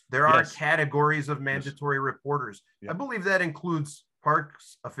reporters. There are categories of mandatory reporters. I believe that includes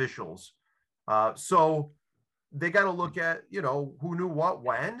parks officials. So they got to look at, you know, who knew what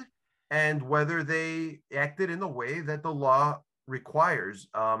when, and whether they acted in the way that the law requires.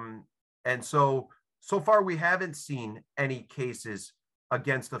 And so far we haven't seen any cases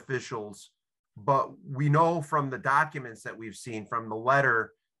against officials, but we know from the documents that we've seen, from the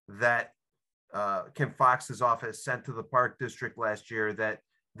letter that Kim Fox's office sent to the Park District last year, that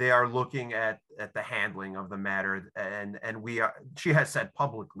they are looking at the handling of the matter. And she has said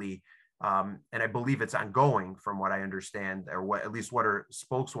publicly, and I believe it's ongoing from what I understand, or at least what her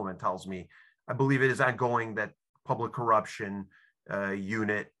spokeswoman tells me, I believe it is ongoing, that public corruption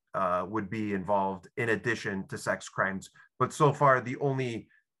unit would be involved in addition to sex crimes. But so far, the only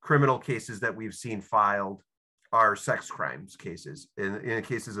criminal cases that we've seen filed are sex crimes cases, in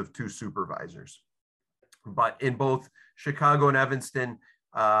cases of 2 supervisors. But in both Chicago and Evanston,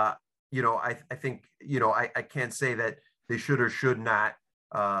 you know, I think, you know, I can't say that they should or should not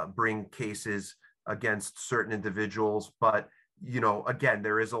bring cases against certain individuals. But, you know, again,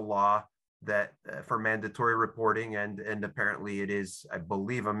 there is a law that for mandatory reporting, and apparently it is, I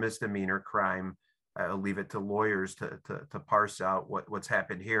believe, a misdemeanor crime. I'll leave it to lawyers to parse out what's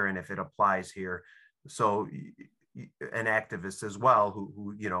happened here and if it applies here. So an activist as well,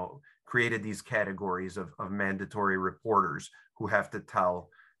 who you know, created these categories of mandatory reporters who have to tell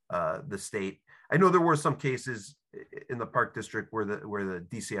the state. I know there were some cases in the Park District where the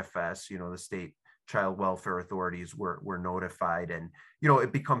DCFS, you know, the state child welfare authorities were notified, and you know,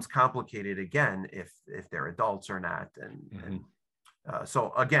 it becomes complicated again if they're adults or not. And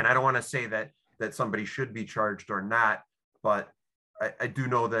so again, I don't want to say that somebody should be charged or not, but I do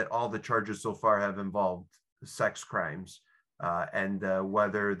know that all the charges so far have involved sex crimes, and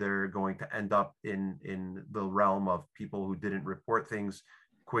whether they're going to end up in the realm of people who didn't report things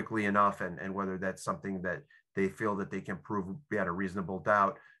quickly enough, and whether that's something that they feel that they can prove beyond a reasonable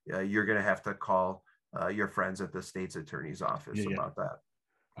doubt, you're going to have to call your friends at the state's attorney's office about that.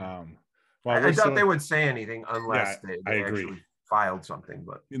 Well, I doubt they would say anything unless they agree. actually filed something.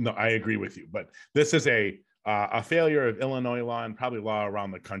 But no, I agree with you. But this is a failure of Illinois law and probably law around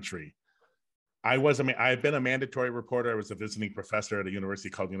the country. I've been a mandatory reporter. I was a visiting professor at a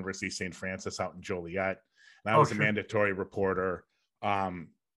university called University of St. Francis out in Joliet, and I was a mandatory reporter. And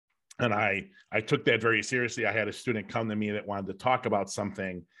I took that very seriously. I had a student come to me that wanted to talk about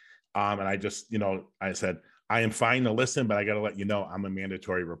something, and I just, I said, I am fine to listen, but I got to let you know I'm a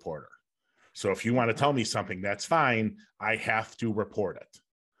mandatory reporter. So if you want to tell me something, that's fine. I have to report it.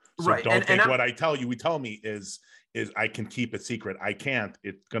 So right. Don't think what I tell you, tell me is I can keep it secret. I can't.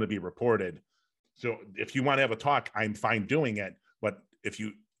 It's going to be reported. So if you want to have a talk, I'm fine doing it. But if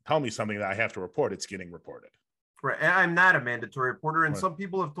you tell me something that I have to report, it's getting reported. Right. And I'm not a mandatory reporter. And some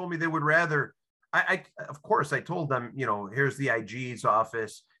people have told me they would rather, of course, I told them, here's the IG's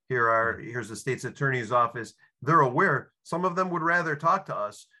office. Here's the state's attorney's office. They're aware. Some of them would rather talk to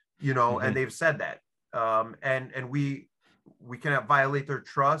us, and they've said that. And we cannot violate their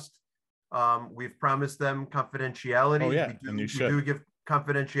trust. We've promised them confidentiality. Oh, yeah. We do give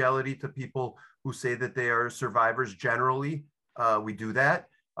confidentiality to people who say that they are survivors. Generally, we do that.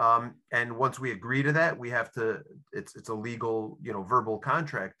 And once we agree to that, we have to, it's a legal, verbal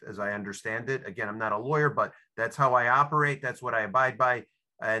contract, as I understand it. Again, I'm not a lawyer, but that's how I operate. That's what I abide by.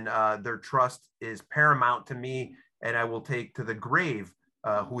 And their trust is paramount to me, and I will take to the grave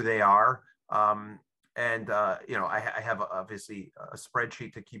who they are. I have obviously a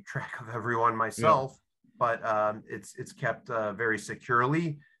spreadsheet to keep track of everyone myself, but it's kept very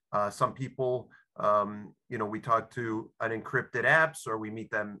securely. Some people, we talk to unencrypted apps, or we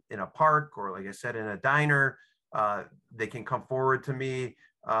meet them in a park, or like I said, in a diner. They can come forward to me,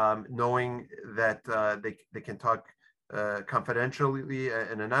 knowing that they can talk confidentially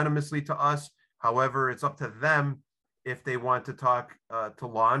and anonymously to us. However, it's up to them if they want to talk to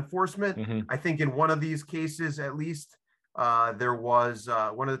law enforcement. I think in one of these cases, at least, there was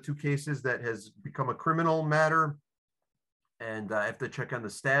one of the two cases that has become a criminal matter, and I have to check on the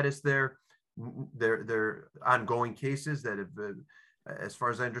status there. They're ongoing cases that have been, as far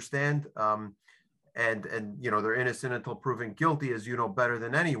as I understand, and they're innocent until proven guilty, as you know better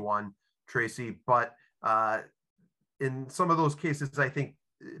than anyone, Tracy. But in some of those cases, I think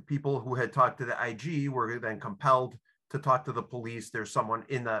people who had talked to the IG were then compelled to talk to the police. There's someone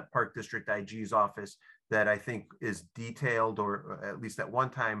in the Park District IG's office that I think is detailed, or at least at one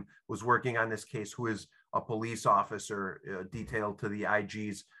time was working on this case, who is a police officer detailed to the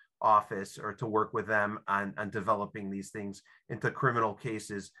IG's office, or to work with them on developing these things into criminal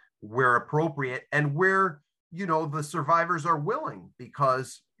cases where appropriate, and where, the survivors are willing,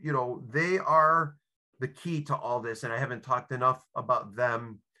 because, they are the key to all this. And I haven't talked enough about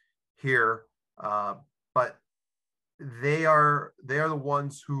them here, but they are the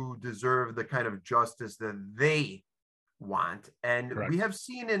ones who deserve the kind of justice that they want. And Correct. We have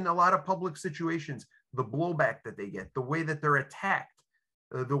seen in a lot of public situations the blowback that they get, the way that they're attacked,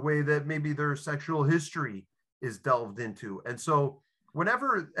 the way that maybe their sexual history is delved into. And so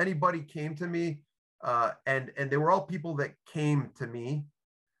whenever anybody came to me, and they were all people that came to me,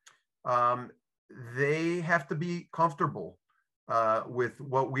 they have to be comfortable with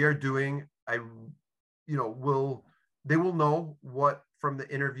what we are doing. They will know what from the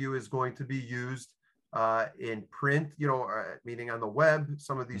interview is going to be used in print, meaning on the web.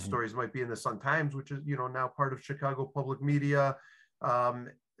 Some of these stories might be in the Sun-Times, which is, now part of Chicago public media.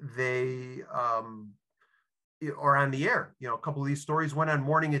 They are on the air. A couple of these stories went on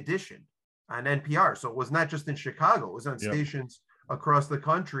Morning Edition on NPR. So it was not just in Chicago, it was on stations across the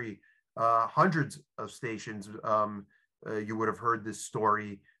country, hundreds of stations. You would have heard this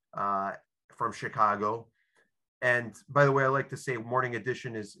story from Chicago. And by the way, I like to say Morning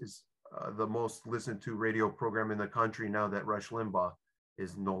Edition is the most listened to radio program in the country now that Rush Limbaugh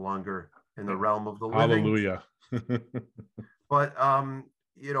is no longer in the realm of the living. Hallelujah. But,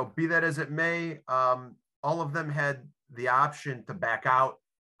 be that as it may, all of them had the option to back out,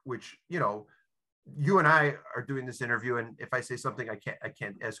 which, you and I are doing this interview, and if I say something, I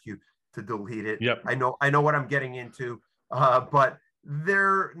can't ask you to delete it. Yep. I know what I'm getting into, but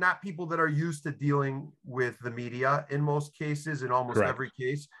they're not people that are used to dealing with the media in most cases, in almost Correct. every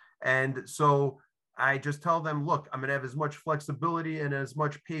case. And so I just tell them, look, I'm going to have as much flexibility and as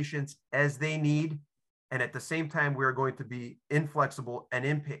much patience as they need. And at the same time, we're going to be inflexible and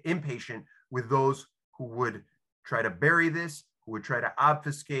impatient with those who would try to bury this, who would try to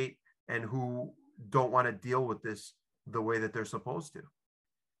obfuscate, and who don't want to deal with this the way that they're supposed to.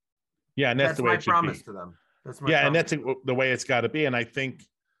 Yeah, and that's the way it should be. That's my promise to them. And that's the way it's got to be. And I think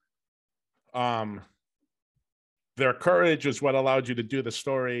their courage is what allowed you to do the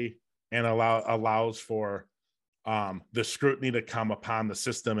story, and allows for the scrutiny to come upon the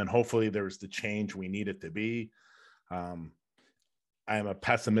system, and hopefully there's the change we need it to be. I am a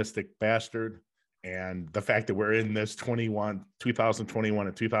pessimistic bastard, and the fact that we're in this 2021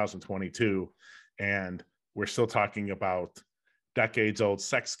 and 2022, and we're still talking about decades old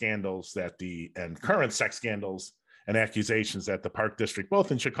sex scandals and current sex scandals and accusations that the Park District,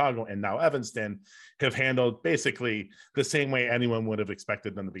 both in Chicago and now Evanston, have handled basically the same way anyone would have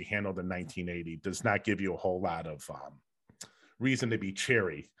expected them to be handled in 1980, does not give you a whole lot of reason to be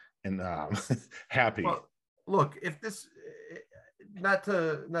cheery and happy. Well, look, if this, not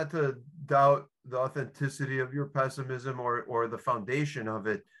to doubt the authenticity of your pessimism or the foundation of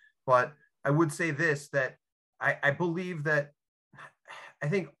it, but I would say this, that I believe that I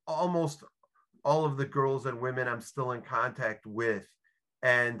think almost all of the girls and women I'm still in contact with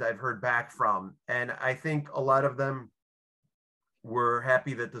and I've heard back from, and I think a lot of them were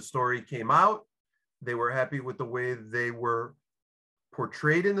happy that the story came out. They were happy with the way they were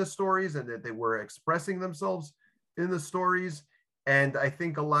portrayed in the stories and that they were expressing themselves in the stories. And I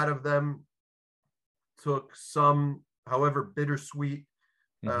think a lot of them took some, however bittersweet,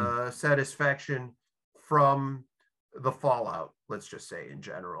 satisfaction from the fallout, let's just say, in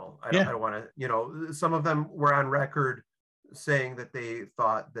general. I don't want to, some of them were on record saying that they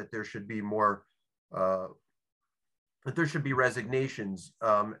thought that there should be more, that there should be resignations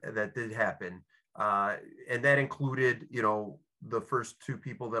that did happen. And that included, the first two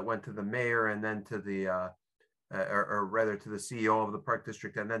people that went to the mayor and then to the, or rather to the CEO of the Park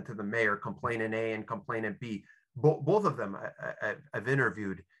District and then to the mayor, complainant A and complainant B. Both of them I've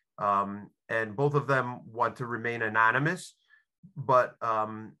interviewed, and both of them want to remain anonymous, but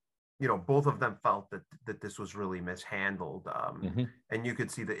both of them felt that this was really mishandled. And you could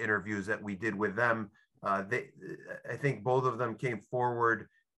see the interviews that we did with them. I think both of them came forward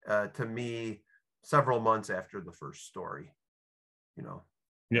to me several months after the first story,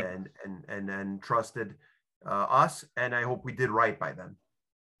 and trusted us, and I hope we did right by them.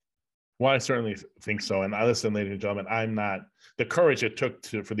 Well, I certainly think so. And listen, ladies and gentlemen, I'm not the courage it took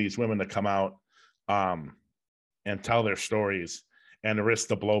for these women to come out and tell their stories and risk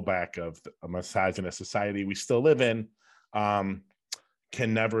the blowback of a misogynist society we still live in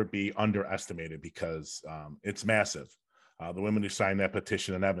can never be underestimated, because it's massive. The women who signed that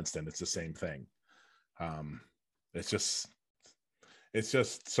petition in Evanston, it's the same thing. It's just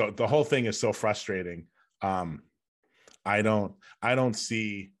so the whole thing is so frustrating. I don't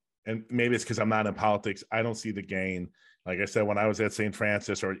see, and maybe it's because I'm not in politics, I don't see the gain. Like I said, when I was at St.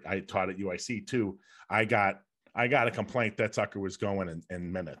 Francis, or I taught at UIC too, I got a complaint that sucker was going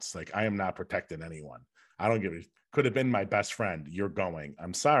in minutes. Like, I am not protecting anyone. I don't give a, could have been my best friend. You're going.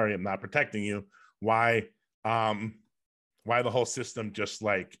 I'm sorry, I'm not protecting you. Why the whole system just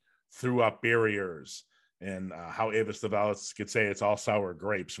like threw up barriers, and how Avis Lavellis could say it's all sour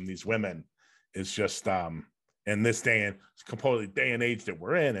grapes from these women is just in this completely day and age that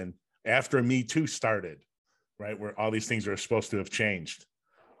we're in, and after Me Too started, right, where all these things are supposed to have changed.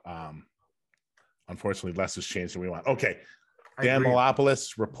 Unfortunately, less has changed than we want. Okay, Dan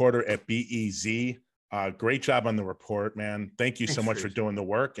Milopoulos, reporter at BEZ. Great job on the report, man. Thank you so much for doing the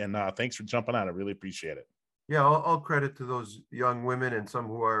work, and thanks for jumping on. I really appreciate it. Yeah, all credit to those young women, and some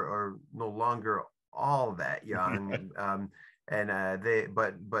who are no longer all that young. They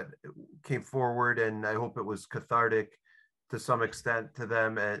came forward, and I hope it was cathartic to some extent to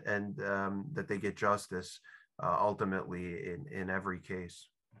them, and that they get justice ultimately in every case.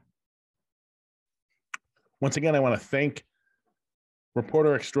 Once again, I want to thank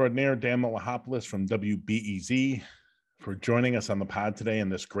reporter extraordinaire Dan Milopoulos from WBEZ for joining us on the pod today in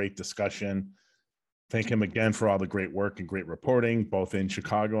this great discussion. Thank him again for all the great work and great reporting, both in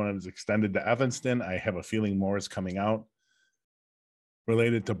Chicago and as extended to Evanston. I have a feeling more is coming out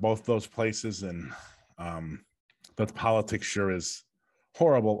related to both those places, and the politics sure is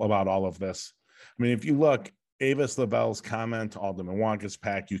horrible about all of this. I mean, if you look, Avis Lavell's comment to Alderman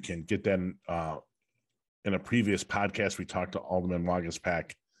Waguespack, you can get that in a previous podcast. We talked to Alderman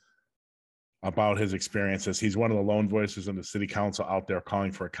Waguespack about his experiences. He's one of the lone voices in the city council out there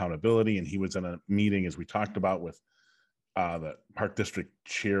calling for accountability, and he was in a meeting, as we talked about, with the Park District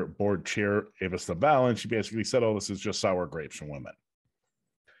board chair, Avis Lavelle, and she basically said, oh, this is just sour grapes from women.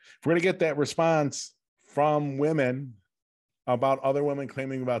 If we're going to get that response from women about other women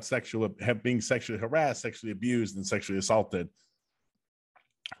claiming about being sexually harassed, sexually abused, and sexually assaulted,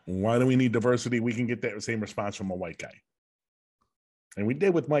 why do we need diversity? We can get that same response from a white guy. And we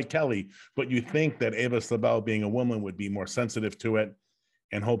did with Mike Kelly, but you think that Avis Lavelle, being a woman, would be more sensitive to it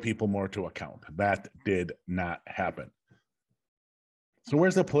and hold people more to account. That did not happen. So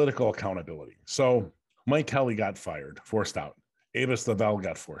where's the political accountability? So Mike Kelly got fired, forced out. Avis Lavelle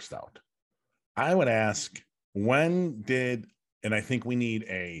got forced out. I would ask, when did, and I think we need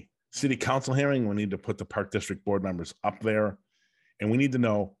a city council hearing. We need to put the Park District board members up there. And we need to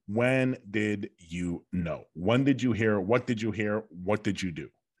know, when did you know? When did you hear? What did you hear? What did you do?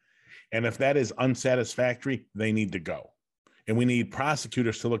 And if that is unsatisfactory, they need to go. And we need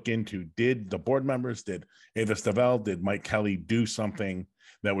prosecutors to look into, did the board members, did Avis Lavelle, did Mike Kelly do something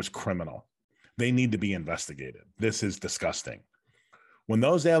that was criminal? They need to be investigated. This is disgusting. When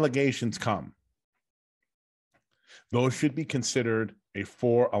those allegations come, those should be considered a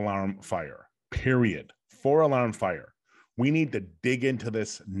 4-alarm fire, period. 4-alarm fire. We need to dig into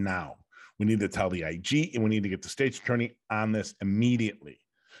this now. We need to tell the IG, and we need to get the state's attorney on this immediately,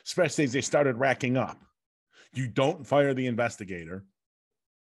 especially as they started racking up. You don't fire the investigator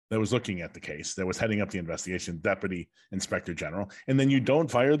that was looking at the case, that was heading up the investigation, Deputy Inspector General, and then you don't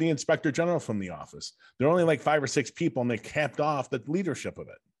fire the Inspector General from the office. There are only like 5 or 6 people, and they capped off the leadership of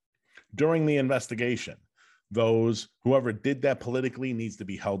it. During the investigation, whoever did that politically needs to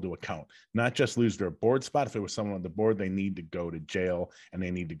be held to account, not just lose their board spot. If it was someone on the board, they need to go to jail and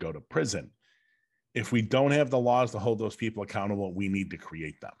they need to go to prison. If we don't have the laws to hold those people accountable, we need to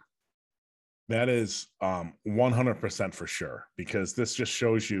create them. That is 100% for sure, because this just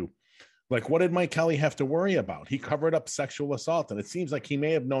shows you, like, what did Mike Kelly have to worry about? He covered up sexual assault, and it seems like he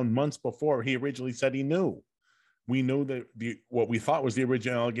may have known months before he originally said he knew. We knew that what we thought was the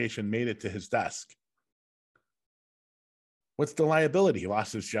original allegation made it to his desk. What's the liability? He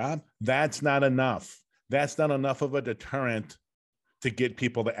lost his job? That's not enough. That's not enough of a deterrent to get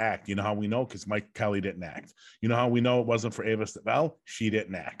people to act. You know how we know? Because Mike Kelly didn't act. You know how we know it wasn't for Avis Lavelle? She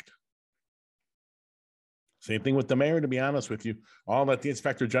didn't act. Same thing with the mayor, to be honest with you. I'll let the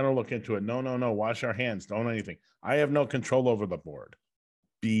Inspector General look into it. No. Wash our hands. Don't anything. I have no control over the board.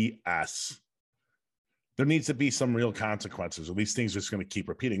 BS. There needs to be some real consequences, or these things are just going to keep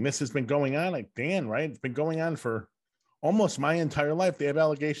repeating. This has been going on, like Dan, right? It's been going on for almost my entire life. They have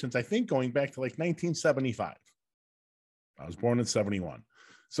allegations, I think, going back to like 1975. I was born in 71.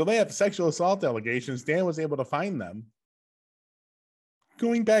 So they have sexual assault allegations. Dan was able to find them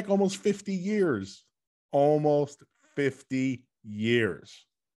going back almost 50 years. Almost 50 years.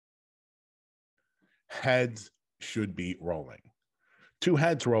 Heads should be rolling. 2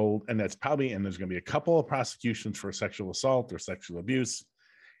 heads rolled, and there's going to be a couple of prosecutions for sexual assault or sexual abuse,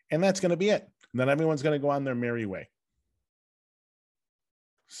 and that's going to be it. And then everyone's going to go on their merry way.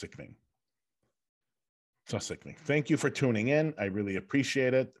 Sickening. So sickening. Thank you for tuning in. I really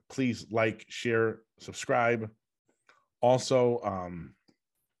appreciate it. Please like, share, subscribe. Also,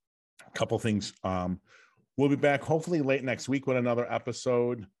 a couple things. We'll be back hopefully late next week with another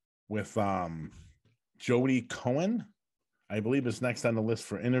episode with Jody Cohen, I believe is next on the list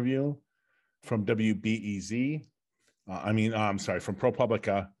for interview, from WBEZ. From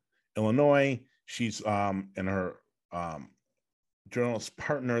ProPublica, Illinois. She's and her journalist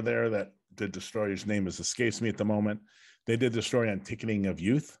partner there that did the story, his name escapes me at the moment. They did the story on ticketing of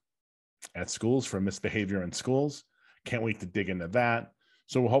youth at schools for misbehavior in schools. Can't wait to dig into that.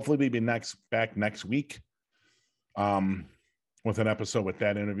 So we'll hopefully be back next week with an episode with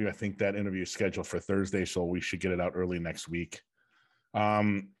that interview. I think that interview is scheduled for Thursday, so we should get it out early next week.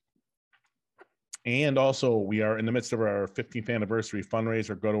 And also, we are in the midst of our 15th anniversary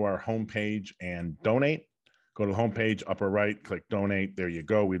fundraiser. Go to our homepage and donate. Go to the homepage, upper right, click donate. There you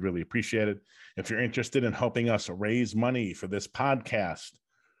go. We'd really appreciate it. If you're interested in helping us raise money for this podcast,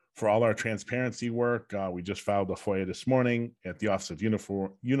 for all our transparency work, we just filed a FOIA this morning at the Office of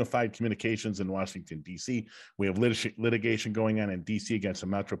Unified Communications in Washington, D.C. We have litigation going on in D.C. against the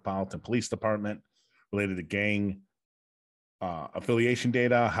Metropolitan Police Department related to gang affiliation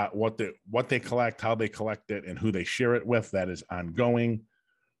data, what they collect, how they collect it, and who they share it with. That is ongoing.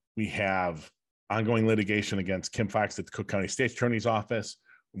 We have ongoing litigation against Kim Foxx at the Cook County State's Attorney's Office.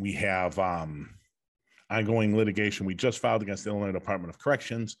 We have ongoing litigation we just filed against the Illinois Department of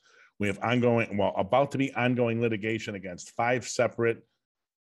Corrections. We have about to be ongoing litigation against 5 separate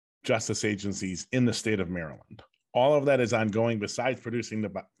justice agencies in the state of Maryland. All of that is ongoing, besides producing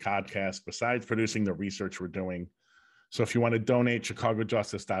the podcast, besides producing the research we're doing. So if you want to donate,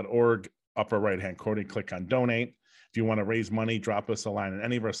 chicagojustice.org, upper right-hand corner, click on donate. If you want to raise money, drop us a line on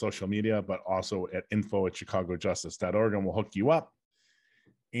any of our social media, but also at info@chicagojustice.org, and we'll hook you up.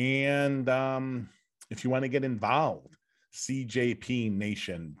 And if you want to get involved,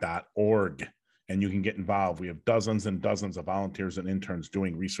 cjpnation.org, and you can get involved. We have dozens and dozens of volunteers and interns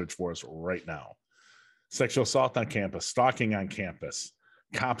doing research for us right now. Sexual assault on campus, stalking on campus,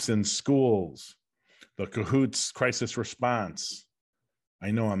 cops in schools, the Cahoots crisis response,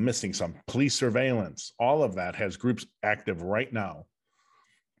 I know I'm missing some. Police surveillance, all of that has groups active right now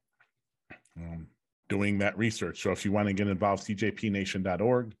doing that research. So if you want to get involved,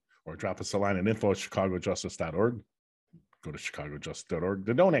 cjpnation.org or drop us a line at info@chicagojustice.org. Go to chicagojustice.org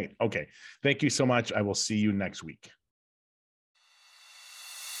to donate. Okay. Thank you so much. I will see you next week.